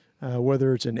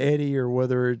 whether it's an eddy or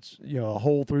whether it's a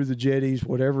hole through the jetties,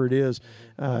 whatever it is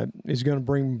going to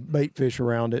bring bait fish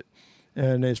around it.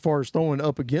 And as far as throwing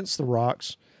up against the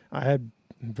rocks, I had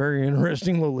very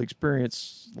interesting little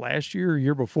experience last year or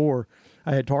year before.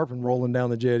 I had tarpon rolling down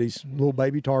the jetties. Little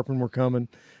baby tarpon were coming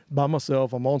by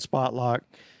myself. I'm on spot lock.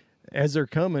 As they're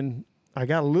coming, I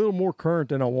got a little more current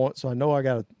than I want, so I know I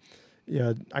got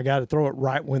to throw it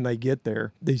right when they get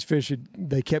there. These fish,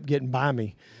 they kept getting by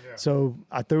me. Yeah. So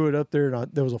I threw it up there,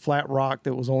 and there was a flat rock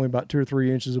that was only about 2 or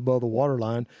 3 inches above the water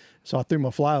line. So I threw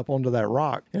my fly up onto that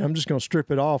rock, and I'm just going to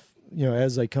strip it off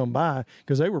as they come by,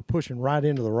 because they were pushing right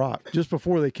into the rock. Just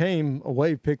before they came, a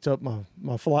wave picked up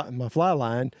my fly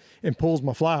line and pulls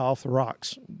my fly off the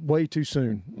rocks way too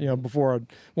soon, before I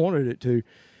wanted it to.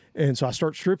 And so I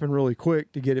start stripping really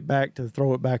quick to get it back, to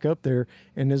throw it back up there.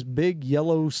 And this big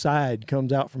yellow side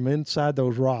comes out from inside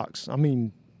those rocks. I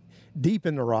mean, deep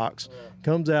in the rocks,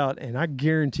 comes out, and I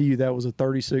guarantee you that was a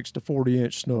 36 to 40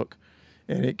 inch snook.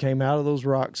 And it came out of those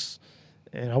rocks,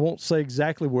 and I won't say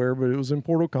exactly where, but it was in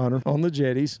Port O'Connor on the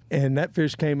jetties. And that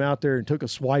fish came out there and took a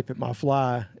swipe at my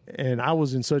fly. And I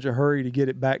was in such a hurry to get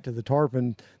it back to the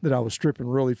tarpon that I was stripping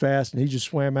really fast. And he just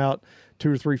swam out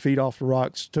 2 or 3 feet off the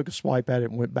rocks, took a swipe at it,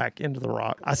 and went back into the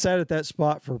rock. I sat at that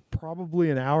spot for probably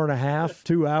an hour and a half,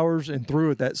 2 hours, and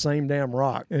threw at that same damn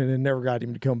rock. And it never got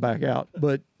him to come back out.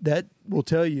 But that will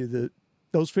tell you that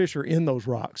those fish are in those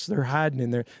rocks. They're hiding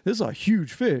in there. This is a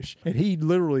huge fish. And he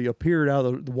literally appeared out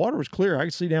of the water was clear. I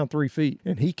could see down 3 feet.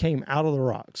 And he came out of the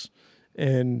rocks.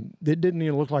 And it didn't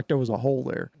even look like there was a hole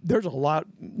there. There's a lot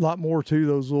more to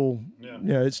those little,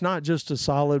 it's not just a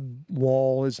solid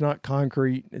wall. It's not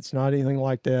concrete. It's not anything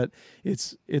like that.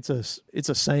 It's a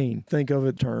seine. Think of it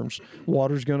in terms.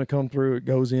 Water's going to come through. It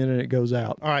goes in and it goes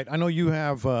out. All right. I know you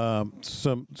have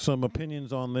some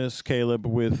opinions on this, Caleb,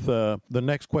 with the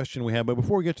next question we have. But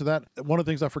before we get to that, one of the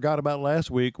things I forgot about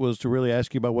last week was to really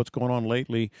ask you about what's going on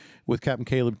lately with Captain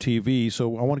Caleb TV.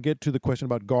 So I want to get to the question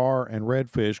about gar and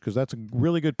redfish, because that's a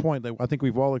really good point that I think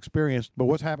we've all experienced. But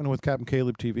what's happening with Captain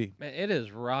Caleb TV? Man, it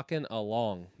is rocking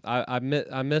along. I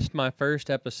missed my first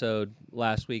episode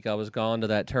last week. I was gone to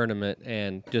that tournament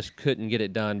and just couldn't get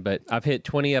it done. But I've hit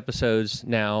 20 episodes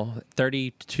now.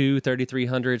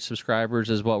 3,300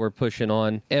 subscribers is what we're pushing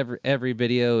on. Every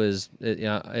video is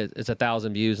it's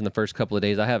 1,000 views in the first couple of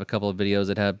days. I have a couple of videos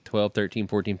that have 12, 13,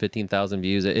 14, 15,000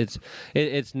 views.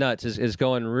 It's nuts. It's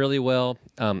going really well.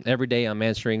 Every day I'm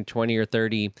answering 20 or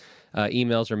 30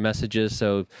 emails or messages.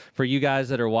 So for you guys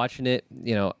that are watching it,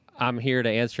 I'm here to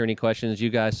answer any questions. You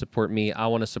guys support me. I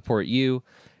want to support you.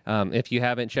 If you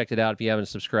haven't checked it out, if you haven't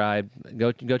subscribed,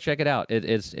 go check it out.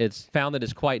 It's found that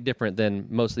it's quite different than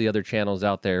most of the other channels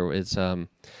out there. It's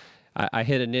I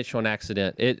hit a niche on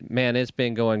accident. It's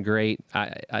been going great.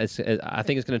 I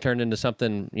think it's going to turn into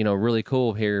something really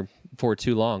cool here for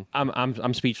too long.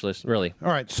 I'm speechless, really.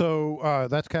 All right, so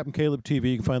that's Captain Caleb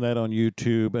TV. You can find that on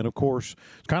YouTube, and of course,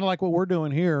 it's kind of like what we're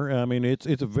doing here. I mean, it's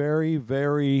a very,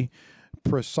 very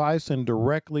precise and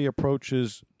directly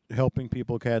approaches helping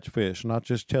people catch fish, not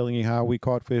just telling you how we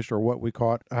caught fish or what we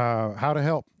caught, how to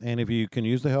help. And if you can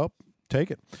use the help,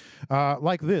 take it.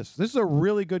 Like this is a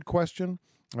really good question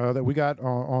that we got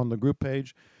on the group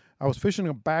page. I was fishing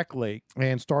a back lake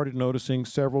and started noticing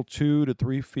several 2 to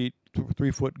 3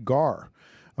 foot gar,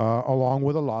 along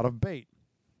with a lot of bait.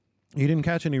 He didn't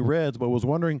catch any reds, but was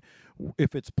wondering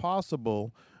if it's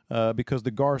possible, because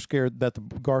the gar scared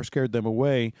them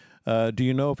away. Do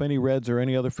you know if any reds or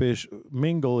any other fish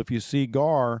mingle if you see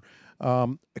gar?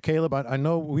 Caleb, I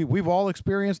know we've all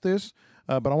experienced this,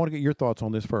 but I want to get your thoughts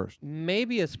on this first.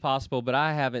 Maybe it's possible, but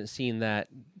I haven't seen that.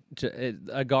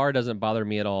 A gar doesn't bother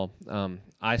me at all.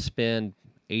 I spend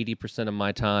 80% of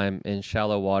my time in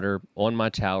shallow water on my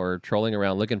tower, trolling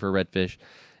around looking for redfish,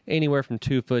 anywhere from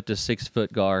 2 foot to 6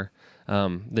 foot gar.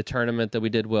 The tournament that we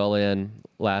did well in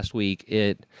last week,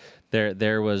 there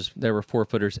were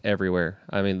 4-footers everywhere.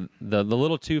 I mean, the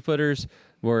little 2-footers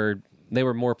were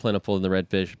more plentiful than the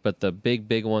redfish, but the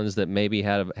big ones that maybe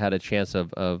had a chance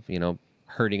of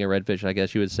hurting a redfish, I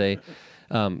guess you would say.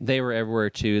 They were everywhere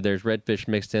too. There's redfish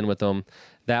mixed in with them.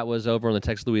 That was over on the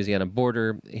Texas-Louisiana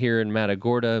border. Here in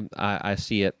Matagorda, I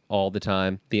see it all the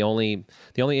time. The only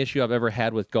issue I've ever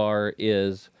had with gar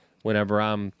is whenever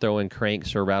I'm throwing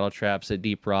cranks or rattle traps at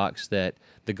deep rocks, that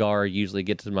the gar usually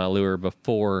gets to my lure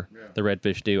before the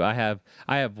redfish do. I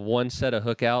have one set of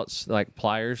hookouts, like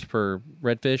pliers for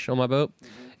redfish on my boat.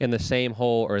 In the same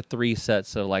hole are 3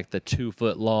 sets of like the 2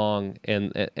 foot long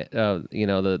and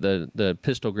the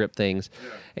pistol grip things,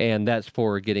 and that's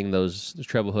for getting those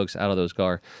treble hooks out of those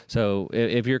gar. So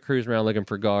if you're cruising around looking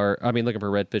for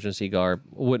redfish and see gar,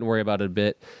 wouldn't worry about it a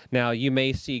bit. Now you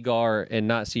may see gar and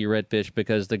not see redfish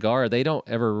because the gar, they don't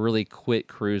ever really quit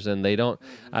cruising. They don't.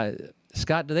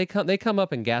 Scott, do they come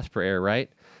up in gas per air, right?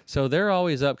 So they're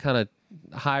always up kind of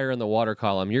higher in the water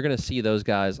column. You're going to see those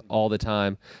guys all the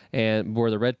time. And where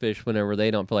the redfish, whenever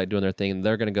they don't feel like doing their thing,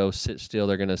 they're going to go sit still.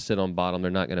 They're going to sit on bottom. They're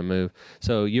not going to move.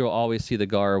 So you'll always see the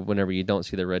gar whenever you don't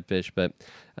see the redfish. But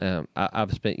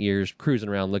I've spent years cruising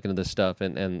around looking at this stuff,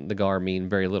 and the gar mean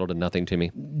very little to nothing to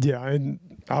me. Yeah, and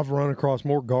I've run across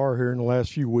more gar here in the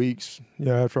last few weeks.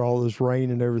 After all this rain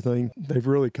and everything, they've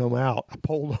really come out. I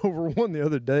pulled over one the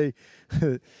other day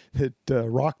that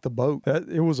rocked the boat.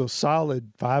 It was a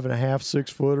solid 5.5,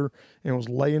 6 footer, and was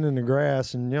laying in the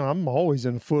grass. And I'm always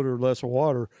in a foot or less of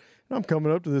water, and I'm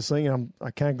coming up to this thing, and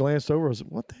I kind of glanced over. I said,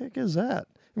 "What the heck is that?"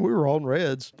 And we were on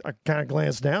reds. I kind of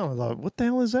glanced down. I thought, "What the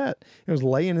hell is that?" It was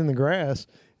laying in the grass,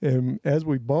 and as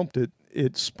we bumped it,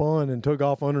 it spun and took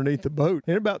off underneath the boat,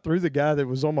 and about threw the guy that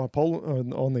was on my pole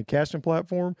on the casting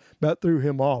platform. About threw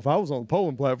him off. I was on the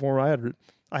poling platform.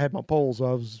 I had my pole, so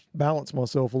I was balancing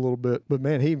myself a little bit. But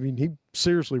man, he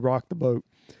seriously rocked the boat.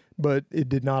 But it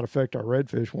did not affect our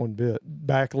redfish one bit.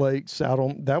 Back lakes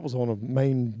that was on a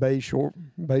main bay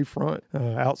front,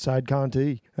 outside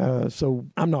Contee. So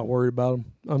I'm not worried about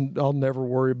them. I'll never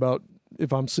worry about.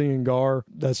 If I'm seeing gar,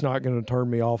 that's not going to turn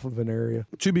me off of an area.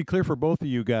 To be clear for both of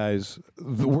you guys,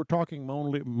 we're talking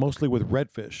mostly with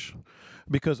redfish,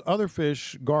 because other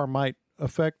fish, gar might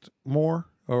affect more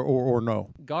or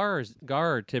no. Gar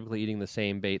are typically eating the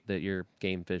same bait that your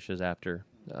game fish is after.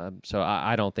 So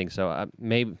I don't think so.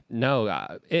 Maybe no.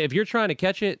 If you're trying to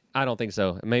catch it, I don't think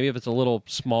so. Maybe if it's a little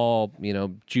small,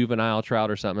 juvenile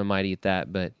trout or something, it might eat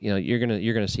that. But you're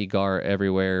gonna see gar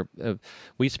everywhere.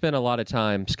 We spend a lot of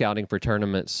time scouting for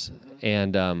tournaments,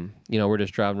 and we're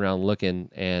just driving around looking,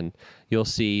 and you'll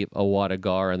see a wad of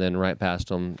gar, and then right past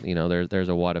them, there's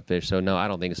a wad of fish. So no, I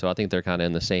don't think so. I think they're kind of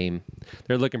in the same.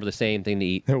 They're looking for the same thing to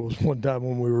eat. There was one time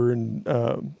when we were in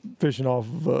fishing off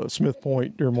of Smith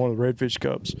Point during one of the redfish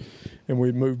cups, and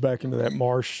we moved back into that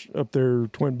marsh up there,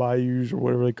 Twin Bayous or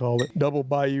whatever they call it, double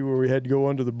bayou, where we had to go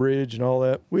under the bridge and all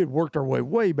that. We had worked our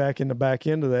way back in the back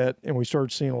end of that, and we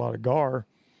started seeing a lot of gar,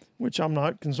 which I'm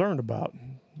not concerned about.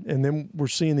 And then we're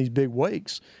seeing these big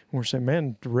wakes, and we're saying,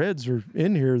 man, the reds are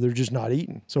in here. They're just not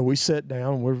eating. So we sat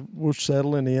down. We're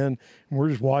settling in, and we're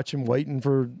just watching, waiting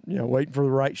for the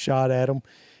right shot at them.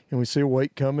 And we see a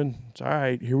wake coming. It's all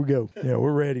right, here we go.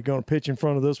 We're ready. Going to pitch in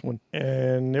front of this one.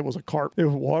 And it was a carp. The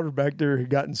water back there had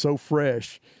gotten so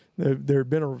fresh. There had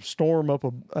been a storm up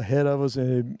ahead of us,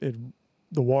 and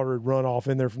the water had run off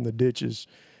in there from the ditches.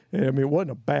 And, I mean, it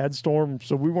wasn't a bad storm,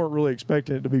 so we weren't really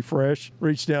expecting it to be fresh.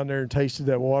 Reached down there and tasted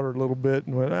that water a little bit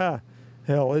and went,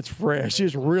 hell, it's fresh.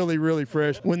 It's really, really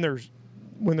fresh. When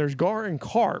there's gar and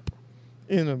carp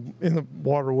in the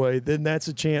waterway, then that's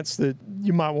a chance that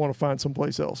you might want to find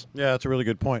someplace else. Yeah, that's a really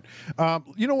good point.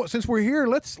 You know what? Since we're here,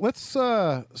 let's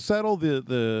settle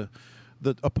the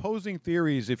opposing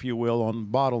theories, if you will, on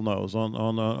bottlenose,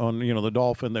 on the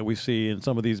dolphin that we see in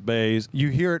some of these bays. You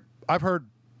hear it. I've heard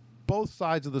both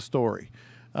sides of the story.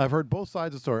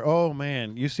 Oh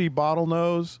man, you see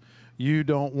bottlenose, you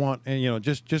don't want, and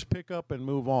just pick up and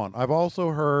move on. I've also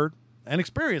heard and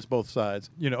experienced both sides.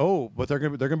 But they're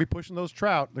gonna be pushing those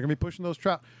trout.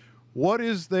 What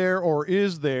is there, or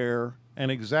is there an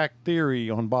exact theory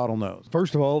on bottlenose?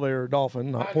 First of all, they're a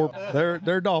dolphin, not porpoise.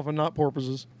 They're a dolphin, not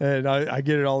porpoises. And I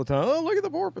get it all the time. Oh, look at the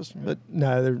porpoise. But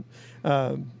no,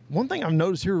 they're one thing I've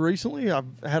noticed here recently, I've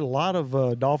had a lot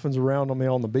of dolphins around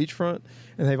on the beachfront,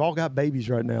 and they've all got babies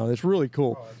right now. It's really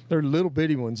cool. They're little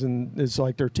bitty ones, and it's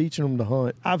like they're teaching them to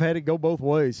hunt. I've had it go both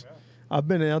ways. I've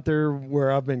been out there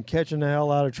where I've been catching the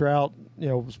hell out of trout,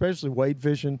 especially wade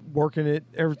fishing, working it.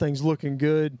 Everything's looking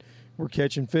good. We're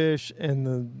catching fish, and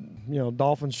the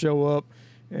dolphins show up,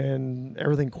 and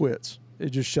everything quits. It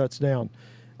just shuts down.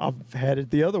 I've had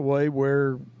it the other way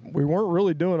where we weren't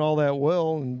really doing all that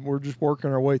well, and we're just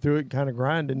working our way through it, kind of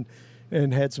grinding,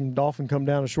 and had some dolphin come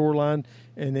down the shoreline,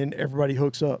 and then everybody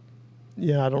hooks up.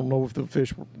 I don't know if the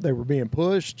fish they were being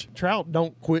pushed. Trout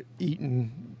don't quit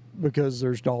eating because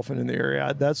there's dolphin in the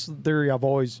area. That's the theory I've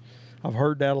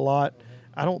heard that a lot.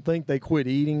 I don't think they quit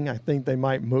eating. I think they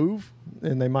might move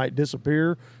and they might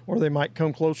disappear, or they might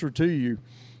come closer to you.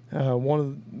 One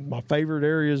of my favorite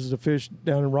areas to fish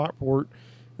down in Rockport,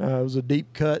 it was a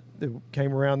deep cut that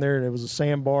came around there, and it was a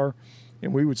sandbar,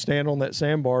 and we would stand on that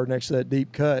sandbar next to that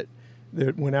deep cut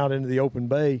that went out into the open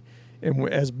bay, and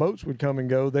as boats would come and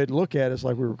go, they'd look at us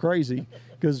like we were crazy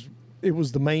because it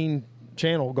was the main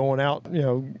channel going out,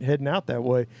 heading out that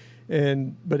way.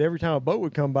 But every time a boat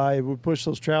would come by, it would push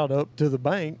those trout up to the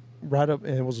bank, right up,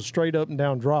 and it was a straight up and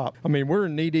down drop. I mean, we're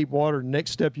in knee-deep water.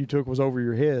 Next step you took was over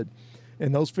your head,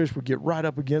 and those fish would get right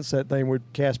up against that thing, would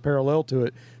cast parallel to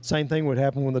it. Same thing would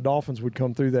happen when the dolphins would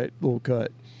come through that little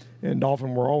cut, and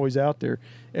dolphin were always out there.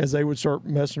 As they would start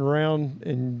messing around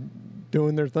and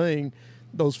doing their thing,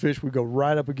 those fish would go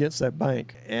right up against that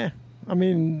bank.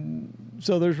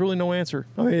 So there's really no answer.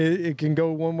 I mean, it can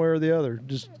go one way or the other.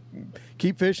 Just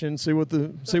keep fishing, see what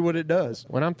it does.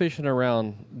 When I'm fishing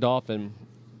around dolphin,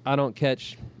 I don't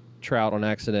catch trout on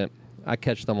accident. I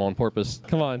catch them on purpose.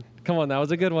 Come on, that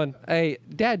was a good one. Hey,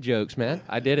 dad jokes, man.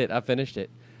 I did it. I finished it.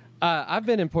 I've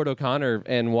been in Port O'Connor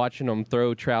and watching them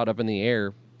throw trout up in the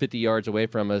air 50 yards away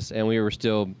from us, and we were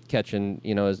still catching,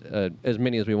 as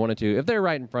many as we wanted to. If they're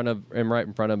right in front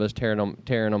of us, tearing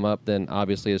them up, then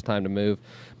obviously it's time to move.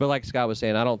 But like Scott was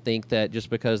saying, I don't think that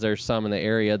just because there's some in the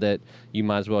area that you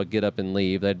might as well get up and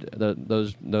leave. That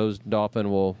those dolphin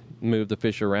will move the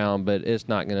fish around, but it's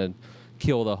not going to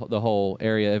kill the whole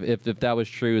area. If that was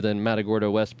true, then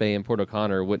Matagorda, West Bay, and Port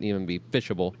O'Connor wouldn't even be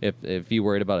fishable. If you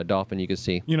worried about a dolphin, you could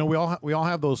see. We all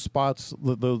have those spots,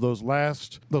 those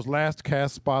last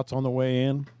cast spots on the way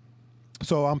in.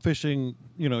 So I'm fishing,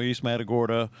 East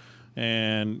Matagorda,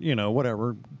 and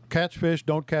whatever, catch fish,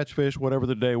 don't catch fish, whatever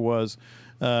the day was,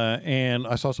 and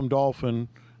I saw some dolphin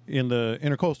in the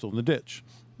intercoastal in the ditch,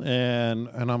 and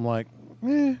I'm like,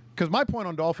 because my point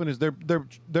on dolphin is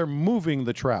they're moving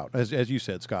the trout, as you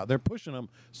said, Scott. They're pushing them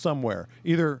somewhere,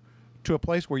 either to a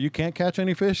place where you can't catch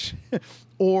any fish,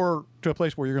 or to a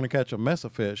place where you're going to catch a mess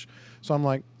of fish. So I'm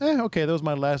like, okay, that was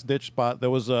my last ditch spot. There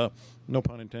was no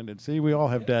pun intended. See, we all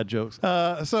have dad jokes.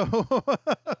 And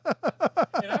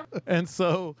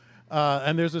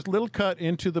there's this little cut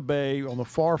into the bay on the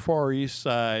far east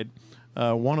side.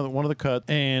 One of the cuts,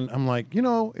 and I'm like,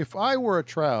 if I were a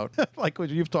trout, like what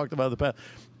you've talked about in the past,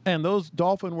 and those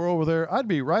dolphin were over there, I'd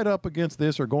be right up against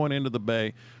this or going into the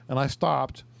bay. And I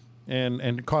stopped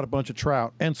and caught a bunch of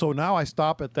trout. And so now I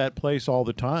stop at that place all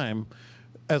the time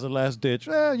as a last ditch.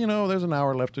 There's an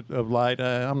hour left of light.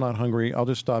 I'm not hungry. I'll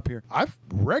just stop here. I've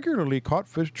regularly caught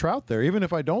trout there, even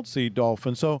if I don't see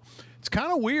dolphins. So it's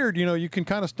kind of weird. You can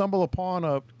kind of stumble upon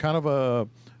a kind of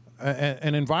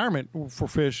an environment for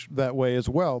fish that way as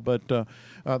well. But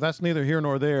that's neither here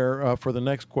nor there. For the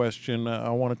next question,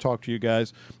 I want to talk to you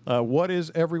guys. What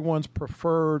is everyone's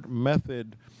preferred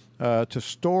method to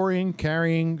storing,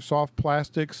 carrying soft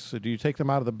plastics? Do you take them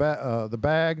out of the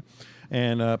bag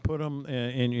and put them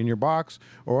in your box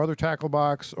or other tackle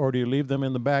box, or do you leave them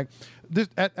in the bag? This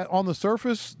on the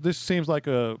surface, this seems like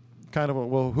a kind of a,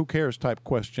 well, who cares type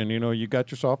question. You got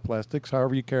your soft plastics,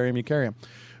 however you carry them, you carry them.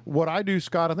 What I do,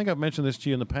 Scott, I think I've mentioned this to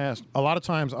you in the past. A lot of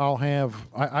times I'll have,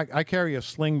 I carry a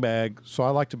sling bag, so I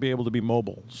like to be able to be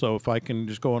mobile. So if I can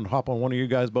just go and hop on one of you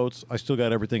guys' boats, I still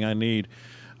got everything I need.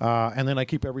 And then I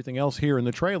keep everything else here in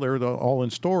the trailer, all in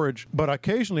storage. But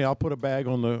occasionally I'll put a bag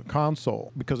on the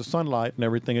console because of sunlight and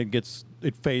everything.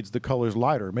 It fades the colors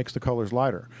lighter, makes the colors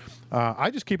lighter.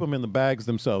 I just keep them in the bags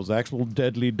themselves, the actual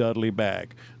Deadly Dudley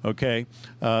bag. Okay,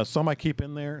 some I keep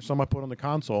in there, some I put on the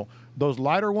console. Those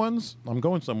lighter ones, I'm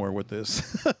going somewhere with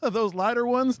this. Those lighter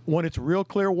ones, when it's real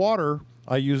clear water,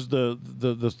 I use the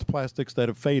plastics that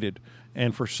have faded.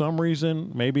 And for some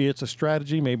reason, maybe it's a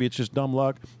strategy, maybe it's just dumb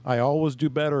luck, I always do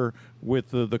better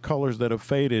with the colors that have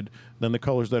faded than the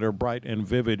colors that are bright and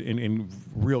vivid in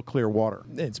real clear water.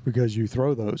 It's because you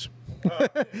throw those.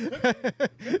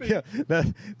 Yeah,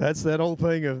 that's that old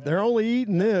thing of they're only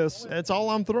eating this. That's all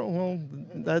I'm throwing. Well,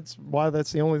 that's why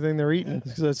that's the only thing they're eating,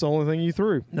 because that's the only thing you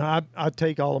threw. No, I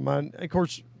take all of mine. Of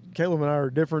course, Caleb and I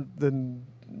are different than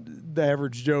the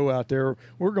average Joe out there.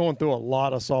 We're going through a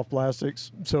lot of soft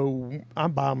plastics, so I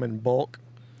buy them in bulk.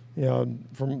 You know,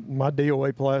 from my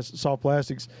DOA soft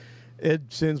plastics, Ed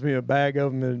sends me a bag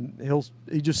of them, and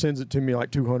he just sends it to me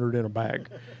like 200 in a bag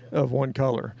of one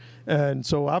color. And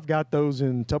so I've got those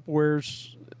in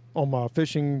Tupperwares on my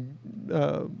fishing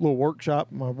little workshop,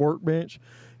 my workbench,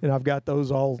 and I've got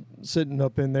those all sitting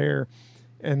up in there.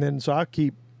 And then so I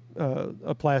keep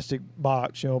a plastic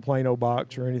box, a plain old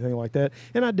box or anything like that.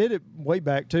 And I did it way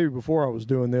back too before I was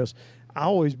doing this. I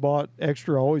always bought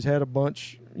extra. I always had a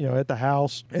bunch, at the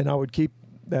house, and I would keep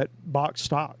that box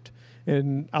stocked.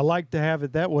 And I like to have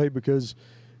it that way because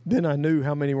then I knew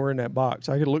how many were in that box.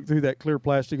 I could look through that clear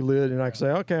plastic lid and I could say,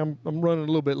 okay, I'm running a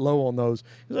little bit low on those,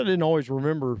 because I didn't always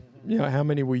remember, how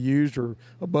many we used, or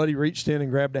a buddy reached in and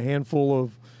grabbed a handful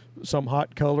of some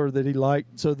hot color that he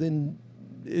liked. So then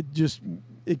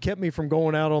it kept me from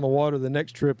going out on the water the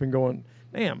next trip and going,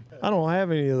 damn, I don't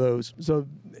have any of those. So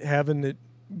having it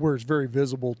where it's very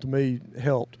visible to me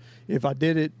helped. If I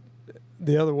did it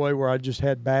the other way where I just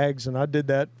had bags, and I did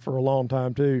that for a long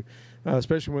time too,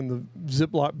 especially when the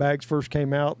Ziploc bags first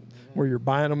came out, where you're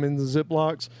buying them in the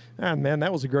Ziplocs. Man,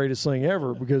 that was the greatest thing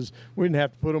ever, because we didn't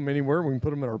have to put them anywhere. We can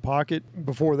put them in our pocket.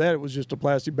 Before that, it was just a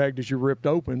plastic bag that you ripped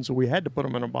open, so we had to put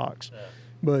them in a box. Yeah.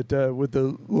 But with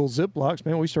the little Ziplocs,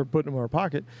 man, we started putting them in our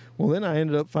pocket. Well, then I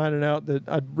ended up finding out that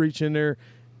I'd reach in there,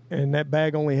 and that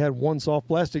bag only had one soft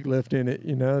plastic left in it,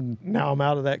 and now I'm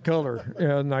out of that color.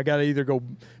 And I got to either go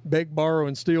beg, borrow,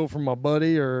 and steal from my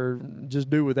buddy, or just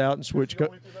do without and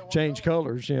change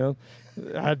colors,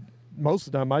 Most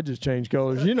of the time I just change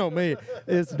colors. You know me,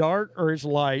 it's dark or it's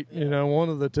light, one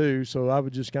of the two. So I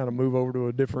would just kind of move over to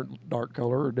a different dark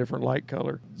color or a different light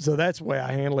color. So that's the way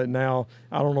I handle it now.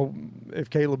 I don't know if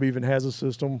Caleb even has a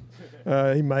system.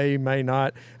 He may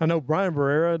not. I know Brian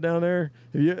Barrera down there.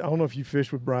 I don't know if you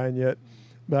fished with Brian yet,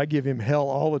 but I give him hell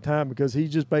all the time because he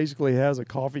just basically has a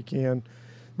coffee can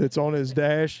that's on his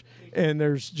dash, and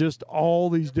there's just all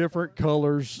these different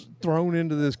colors thrown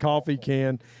into this coffee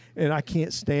can, and I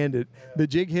can't stand it. The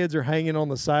jig heads are hanging on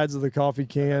the sides of the coffee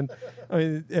can. I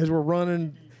mean, as we're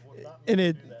running, and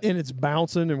it's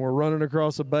bouncing, and we're running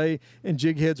across the bay, and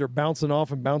jig heads are bouncing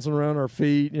off and bouncing around our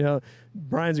feet.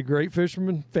 Brian's a great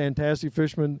fisherman, fantastic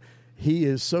fisherman. He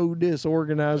is so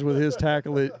disorganized with his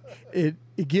tackle.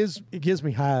 It gives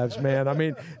me hives, man. I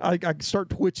mean, I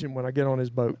start twitching when I get on his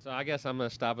boat. So I guess I'm going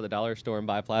to stop at the dollar store and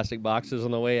buy plastic boxes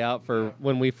on the way out for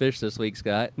when we fish this week,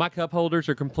 Scott. My cup holders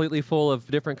are completely full of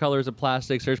different colors of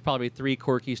plastics. There's probably 3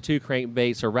 corkies, 2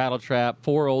 crankbaits, a rattle trap,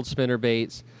 4 old spinner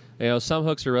baits. Some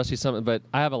hooks are rusty, but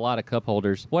I have a lot of cup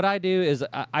holders. What I do is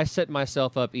I set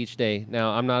myself up each day.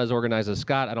 Now, I'm not as organized as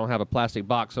Scott. I don't have a plastic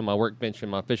box on my workbench in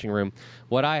my fishing room.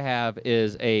 What I have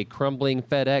is a crumbling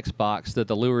FedEx box that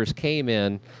the lures came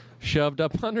in, shoved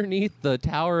up underneath the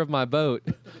tower of my boat.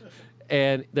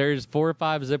 And there's 4 or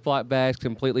 5 Ziploc bags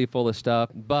completely full of stuff.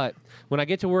 But when I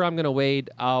get to where I'm going to wade,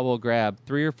 I will grab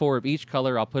 3 or 4 of each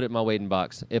color. I'll put it in my wading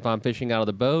box. If I'm fishing out of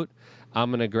the boat,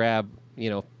 I'm going to grab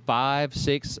 5,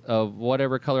 6 of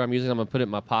whatever color I'm using. I'm going to put it in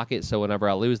my pocket, so whenever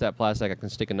I lose that plastic, I can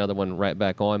stick another one right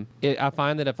back on. I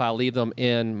find that if I leave them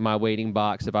in my wading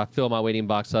box, if I fill my wading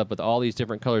box up with all these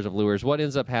different colors of lures, what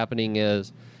ends up happening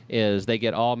is they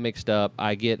get all mixed up.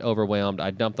 I get overwhelmed. I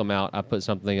dump them out. I put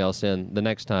something else in the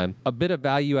next time. A bit of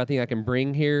value I think I can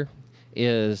bring here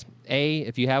is,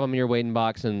 if you have them in your wading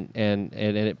box and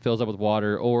it fills up with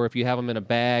water, or if you have them in a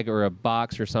bag or a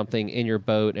box or something in your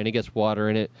boat and it gets water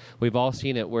in it. We've all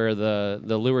seen it where the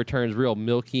lure turns real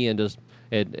milky and just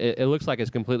it looks like it's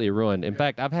completely ruined. In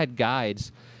fact, I've had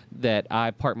guides that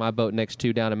I parked my boat next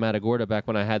to down in Matagorda back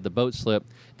when I had the boat slip.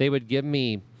 They would give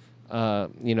me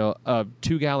a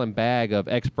 2-gallon bag of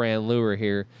X brand lure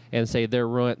here and say they're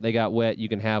ruined, they got wet, you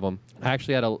can have them. I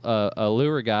actually had a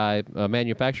lure guy, a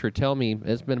manufacturer, tell me,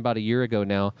 it's been about a year ago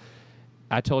now,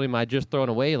 I told him I'd just thrown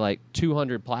away like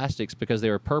 200 plastics because they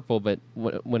were purple, but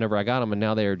whenever I got them, and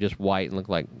now they're just white and look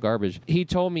like garbage. He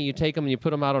told me you take them and you put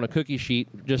them out on a cookie sheet,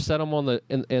 just set them on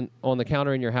the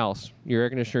counter in your house. Your air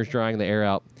conditioner's drying the air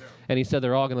out. And he said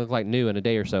they're all going to look like new in a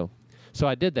day or so. So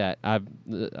I did that.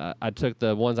 I took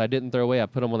the ones I didn't throw away. I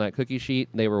put them on that cookie sheet.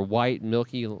 They were white,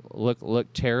 milky,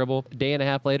 looked terrible. A day and a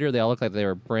half later, they all looked like they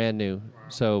were brand new.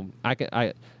 So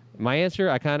my answer,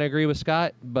 I kind of agree with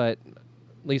Scott, but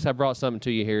at least I brought something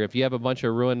to you here. If you have a bunch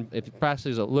of if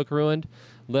plastics that look ruined,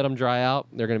 let them dry out.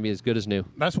 They're going to be as good as new.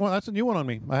 That's a new one on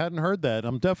me. I hadn't heard that.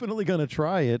 I'm definitely going to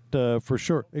try it for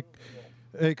sure.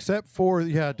 Except for,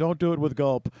 don't do it with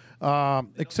Gulp.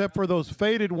 Except for those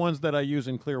faded ones that I use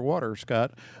in clear water,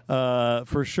 Scott,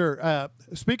 for sure.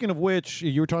 Speaking of which,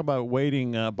 you were talking about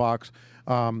wading box.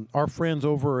 Our friends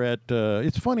over at,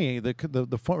 it's funny,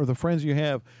 the friends you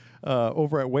have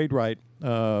over at Wade Right,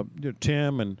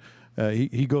 Tim, and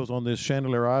he goes on this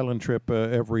Chandelier Island trip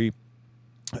every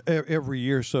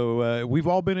year. So we've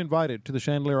all been invited to the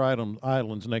Chandelier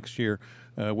Islands next year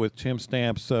with Tim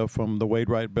Stamps from the Wade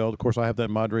Right belt. Of course, I have that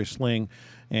Madre sling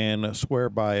and swear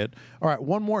by it. All right,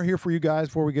 one more here for you guys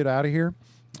before we get out of here.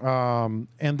 And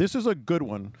this is a good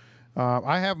one.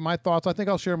 I have my thoughts. I think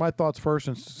I'll share my thoughts first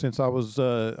since I was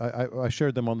I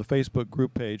shared them on the Facebook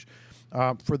group page.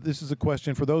 This is a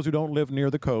question for those who don't live near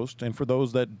the coast, and for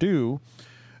those that do.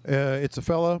 It's a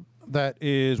fella that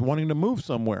is wanting to move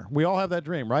somewhere. We all have that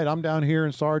dream, right? I'm down here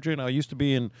in Sargent. I used to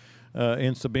be in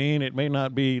Sabine. It may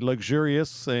not be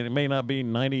luxurious, and it may not be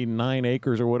 99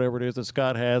 acres or whatever it is that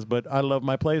Scott has, but I love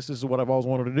my place. This is what I've always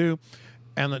wanted to do.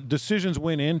 And the decisions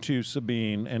went into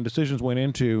Sabine, and decisions went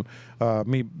into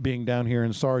me being down here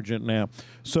in Sargent now.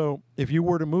 So if you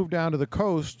were to move down to the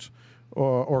coast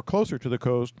or closer to the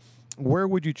coast, where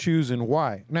would you choose and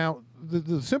why? Now,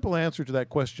 the simple answer to that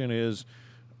question is,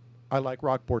 I like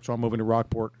Rockport, so I'm moving to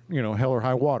Rockport, hell or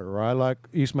high water. Or I like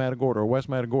East Matagorda or West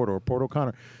Matagorda or Port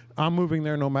O'Connor. I'm moving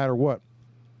there no matter what.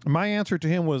 My answer to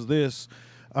him was this,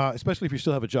 especially if you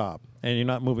still have a job and you're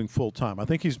not moving full time. I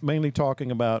think he's mainly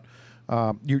talking about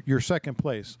your second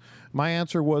place. My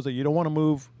answer was that you don't want to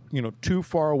move, too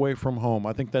far away from home.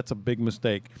 I think that's a big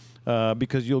mistake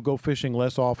because you'll go fishing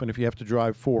less often if you have to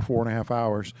drive 4.5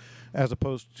 hours as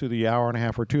opposed to the hour and a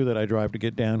half or two that I drive to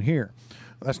get down here.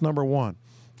 That's number one.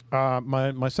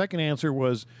 My second answer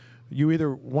was you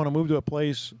either want to move to a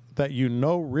place that you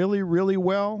know really, really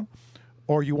well,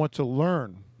 or you want to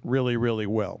learn really, really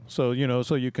well. So,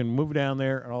 so you can move down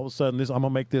there and all of a sudden I'm going to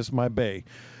make this my bay.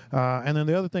 And then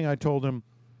the other thing I told him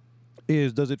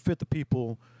is, does it fit the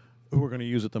people who are going to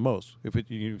use it the most? You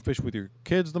can fish with your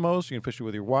kids the most, you can fish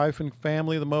with your wife and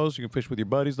family the most, you can fish with your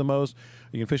buddies the most,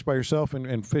 you can fish by yourself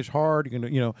and fish hard,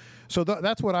 So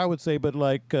that's what I would say, but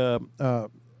like,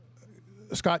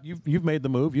 Scott, you've made the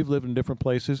move. You've lived in different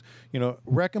places.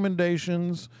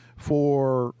 Recommendations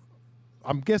for,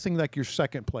 I'm guessing like your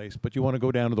second place, but you want to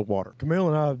go down to the water. Camille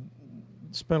and I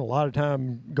spent a lot of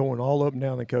time going all up and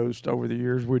down the coast over the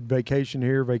years. We'd vacation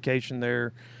here, vacation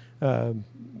there.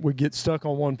 We'd get stuck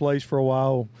on one place for a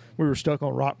while. We were stuck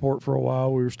on Rockport for a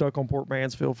while. We were stuck on Port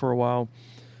Mansfield for a while.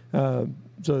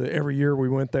 So every year we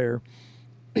went there.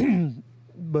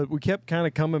 But we kept kind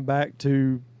of coming back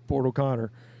to Port O'Connor.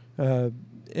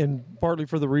 And partly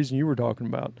for the reason you were talking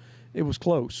about, it was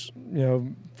close.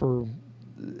 The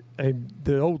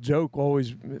old joke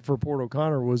always for Port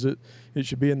O'Connor was it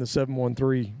should be in the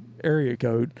 713 area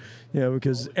code,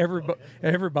 because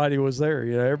everybody was there.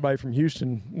 Everybody from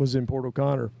Houston was in Port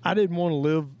O'Connor. I didn't want to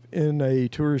live in a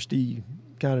touristy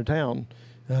kind of town.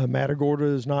 Matagorda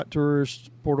is not tourist.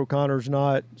 Port O'Connor's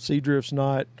not. Seadrift's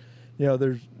not.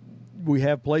 We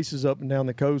have places up and down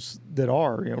the coast that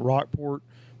are. Rockport,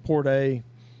 Port A,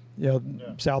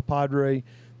 South Padre.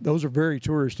 Those are very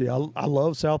touristy. I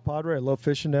love South Padre. I love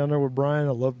fishing down there with Brian.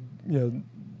 I love,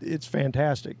 it's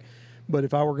fantastic. But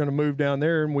if I were going to move down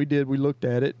there, and we looked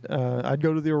at it, I'd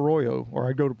go to the Arroyo or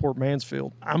I'd go to Port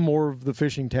Mansfield. I'm more of the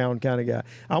fishing town kind of guy.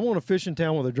 I want a fishing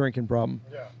town with a drinking problem.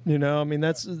 Yeah.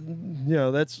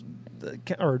 That's,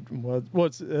 or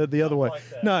what's the other way?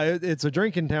 Like no, it's a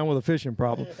drinking town with a fishing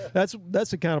problem. That's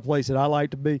the kind of place that I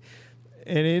like to be.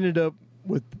 And it ended up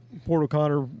with Port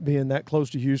O'Connor being that close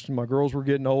to Houston. My girls were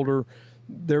getting older.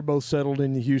 They're both settled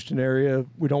in the Houston area.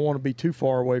 We don't want to be too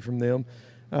far away from them.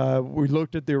 We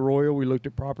looked at the Arroyo. We looked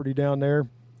at property down there.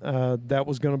 That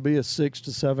was going to be a 6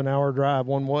 to 7 hour drive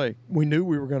one way. We knew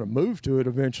we were going to move to it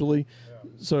eventually,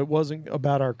 so it wasn't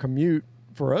about our commute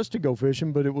for us to go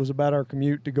fishing, but it was about our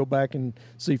commute to go back and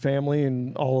see family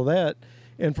and all of that,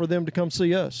 and for them to come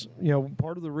see us.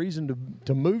 Part of the reason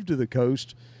to move to the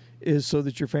coast is so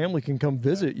that your family can come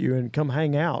visit you and come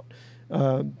hang out.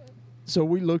 So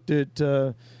we looked at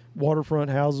waterfront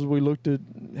houses. We looked at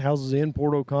houses in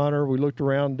Port O'Connor. We looked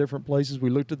around different places. We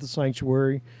looked at the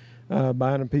sanctuary,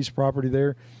 buying a piece of property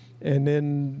there. And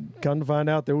then come to find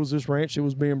out there was this ranch that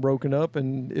was being broken up,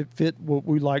 and it fit what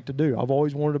we like to do. I've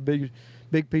always wanted a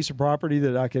big piece of property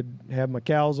that I could have my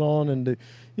cows on, and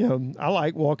I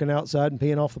like walking outside and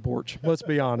peeing off the porch. Let's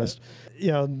be honest.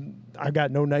 I've got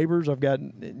no neighbors. I've got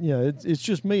it's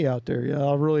just me out there.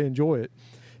 I really enjoy it.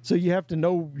 So you have to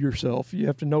know yourself. You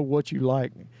have to know what you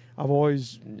like. I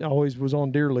always was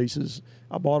on deer leases.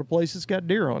 I bought a place that's got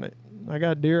deer on it. I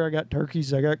got deer, I got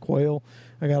turkeys, I got quail,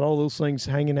 I got all those things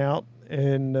hanging out,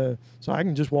 and so I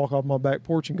can just walk off my back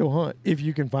porch and go hunt. If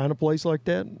you can find a place like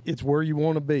that, it's where you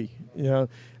want to be.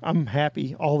 I'm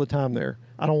happy all the time there.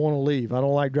 I don't want to leave. I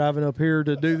don't like driving up here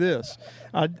to do this.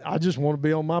 I just want to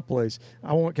be on my place.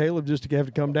 I want Caleb just to have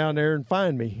to come down there and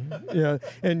find me.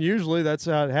 And usually that's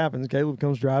how it happens. Caleb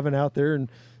comes driving out there and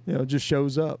just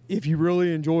shows up. If you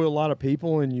really enjoy a lot of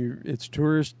people and it's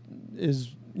tourist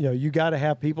is. You got to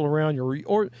have people around you.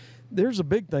 Or there's a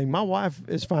big thing. My wife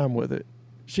is fine with it.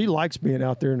 She likes being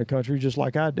out there in the country just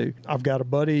like I do. I've got a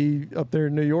buddy up there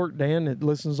in New York, Dan, that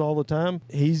listens all the time.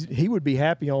 He would be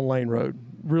happy on Lane Road,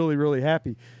 really, really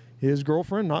happy. His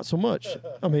girlfriend, not so much.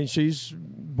 I mean, she's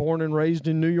born and raised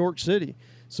in New York City.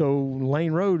 So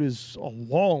Lane Road is a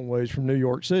long ways from New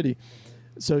York City.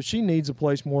 So she needs a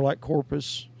place more like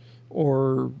Corpus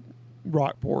or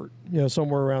Rockport,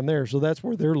 somewhere around there. So that's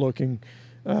where they're looking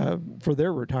for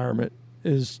their retirement,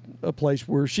 is a place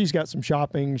where she's got some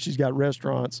shopping, she's got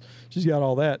restaurants, she's got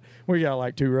all that. We got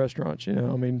like 2 restaurants, I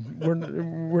mean,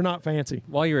 we're not fancy.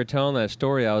 While you were telling that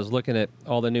story, I was looking at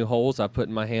all the new holes I put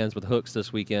in my hands with hooks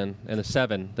this weekend, and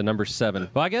the number 7.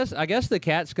 Well, I guess the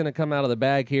cat's going to come out of the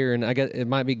bag here, and I guess it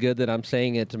might be good that I'm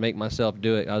saying it to make myself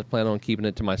do it. I was planning on keeping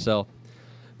it to myself.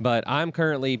 But I'm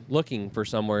currently looking for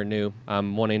somewhere new.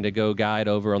 I'm wanting to go guide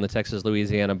over on the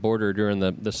Texas-Louisiana border during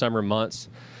the summer months.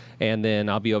 And then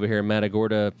I'll be over here in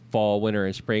Matagorda fall, winter,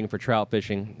 and spring for trout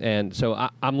fishing. And so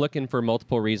I'm looking for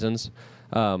multiple reasons,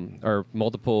 I'm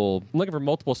looking for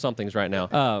multiple somethings right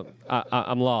now.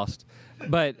 I'm lost.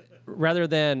 But rather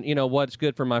than, what's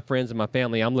good for my friends and my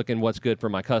family, I'm looking what's good for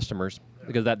my customers,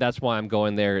 because that's why I'm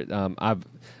going there.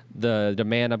 The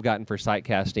demand I've gotten for sight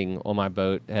casting on my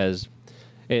boat has...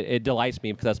 It delights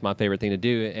me because that's my favorite thing to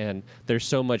do, and there's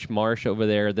so much marsh over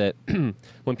there that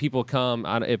when people come,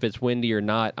 if it's windy or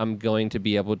not, I'm going to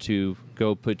be able to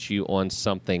go put you on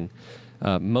something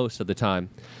most of the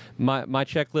time. My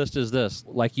checklist is this,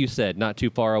 like you said, not too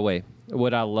far away.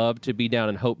 Would I love to be down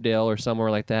in Hopedale or somewhere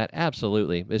like that?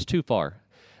 Absolutely. It's too far.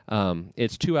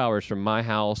 It's 2 hours from my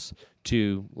house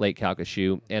to Lake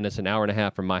Calcasieu, and it's an hour and a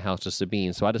half from my house to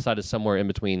Sabine. So I decided somewhere in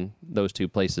between those two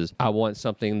places. I want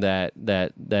something that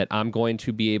I'm going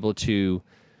to be able to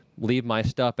leave my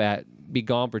stuff at, be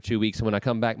gone for 2 weeks, and when I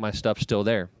come back, my stuff's still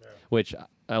there. Yeah. Which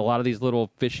a lot of these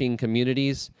little fishing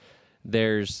communities,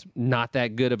 there's not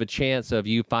that good of a chance of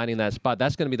you finding that spot.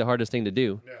 That's going to be the hardest thing to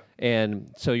do. Yeah.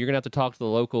 And so you're going to have to talk to the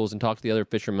locals and talk to the other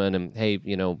fishermen, and hey,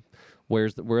 where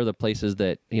are the places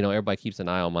that everybody keeps an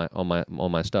eye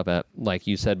on my stuff at? Like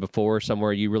you said before,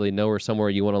 somewhere you really know or somewhere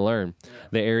you want to learn. Yeah.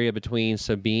 The area between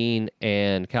Sabine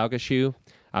and Calcasieu,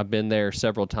 I've been there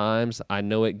several times. I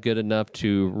know it good enough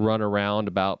to run around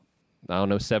about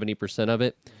 70% of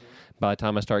it. Mm-hmm. By the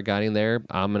time I start guiding there,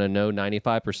 I'm going to know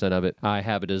 95% of it. I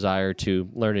have a desire to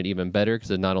learn it even better,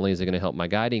 because not only is it going to help my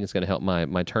guiding, it's going to help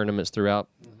my tournaments throughout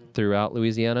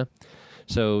Louisiana.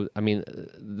 So, I mean,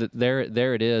 there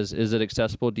it is. Is it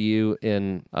accessible to you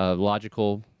in a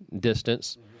logical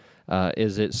distance?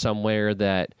 Is it somewhere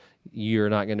that you're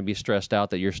not going to be stressed out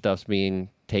that your stuff's being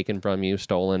taken from you,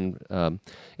 stolen?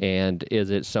 And is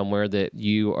it somewhere that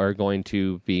you are going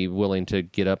to be willing to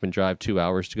get up and drive 2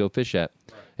 hours to go fish at?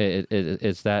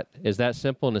 It's that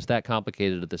simple, and it's that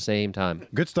complicated at the same time.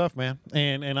 Good stuff, man.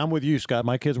 And I'm with you, Scott.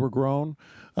 My kids were grown.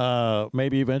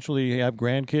 Maybe eventually have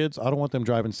grandkids. I don't want them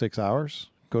driving 6 hours.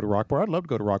 Go to Rockport. I'd love to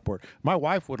go to Rockport. My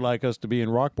wife would like us to be in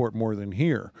Rockport more than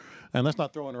here. And that's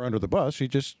not throwing her under the bus. She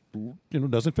just,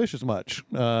 doesn't fish as much.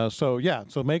 So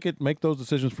make those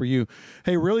decisions for you.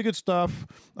 Hey, really good stuff.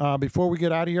 Before we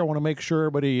get out of here, I want to make sure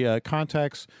everybody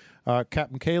contacts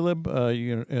Captain Caleb,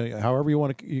 however you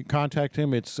want to contact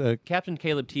him, it's Captain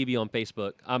Caleb TV on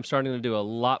Facebook. I'm starting to do a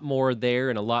lot more there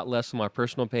and a lot less on my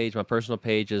personal page. My personal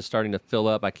page is starting to fill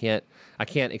up. I can't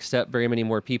accept very many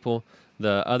more people.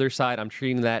 The other side, I'm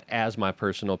treating that as my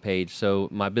personal page. So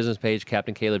my business page,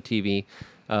 Captain Caleb TV,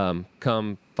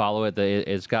 come follow it.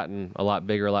 It's gotten a lot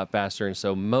bigger, a lot faster, and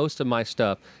so most of my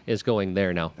stuff is going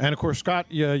there now. And of course, Scott,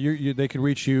 they can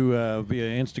reach you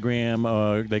via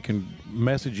Instagram. They can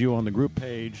message you on the group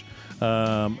page,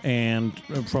 and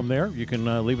from there you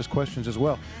can leave us questions as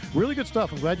well. Really good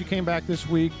stuff. I'm glad you came back this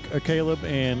week, Caleb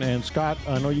and Scott.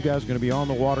 I know you guys are going to be on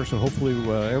the water, so hopefully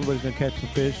everybody's going to catch some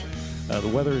fish. The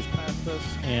weather is past us,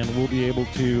 and we'll be able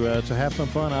to have some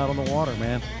fun out on the water,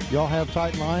 man. Y'all have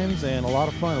tight lines and a lot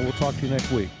of fun, and we'll talk to you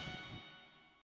next week.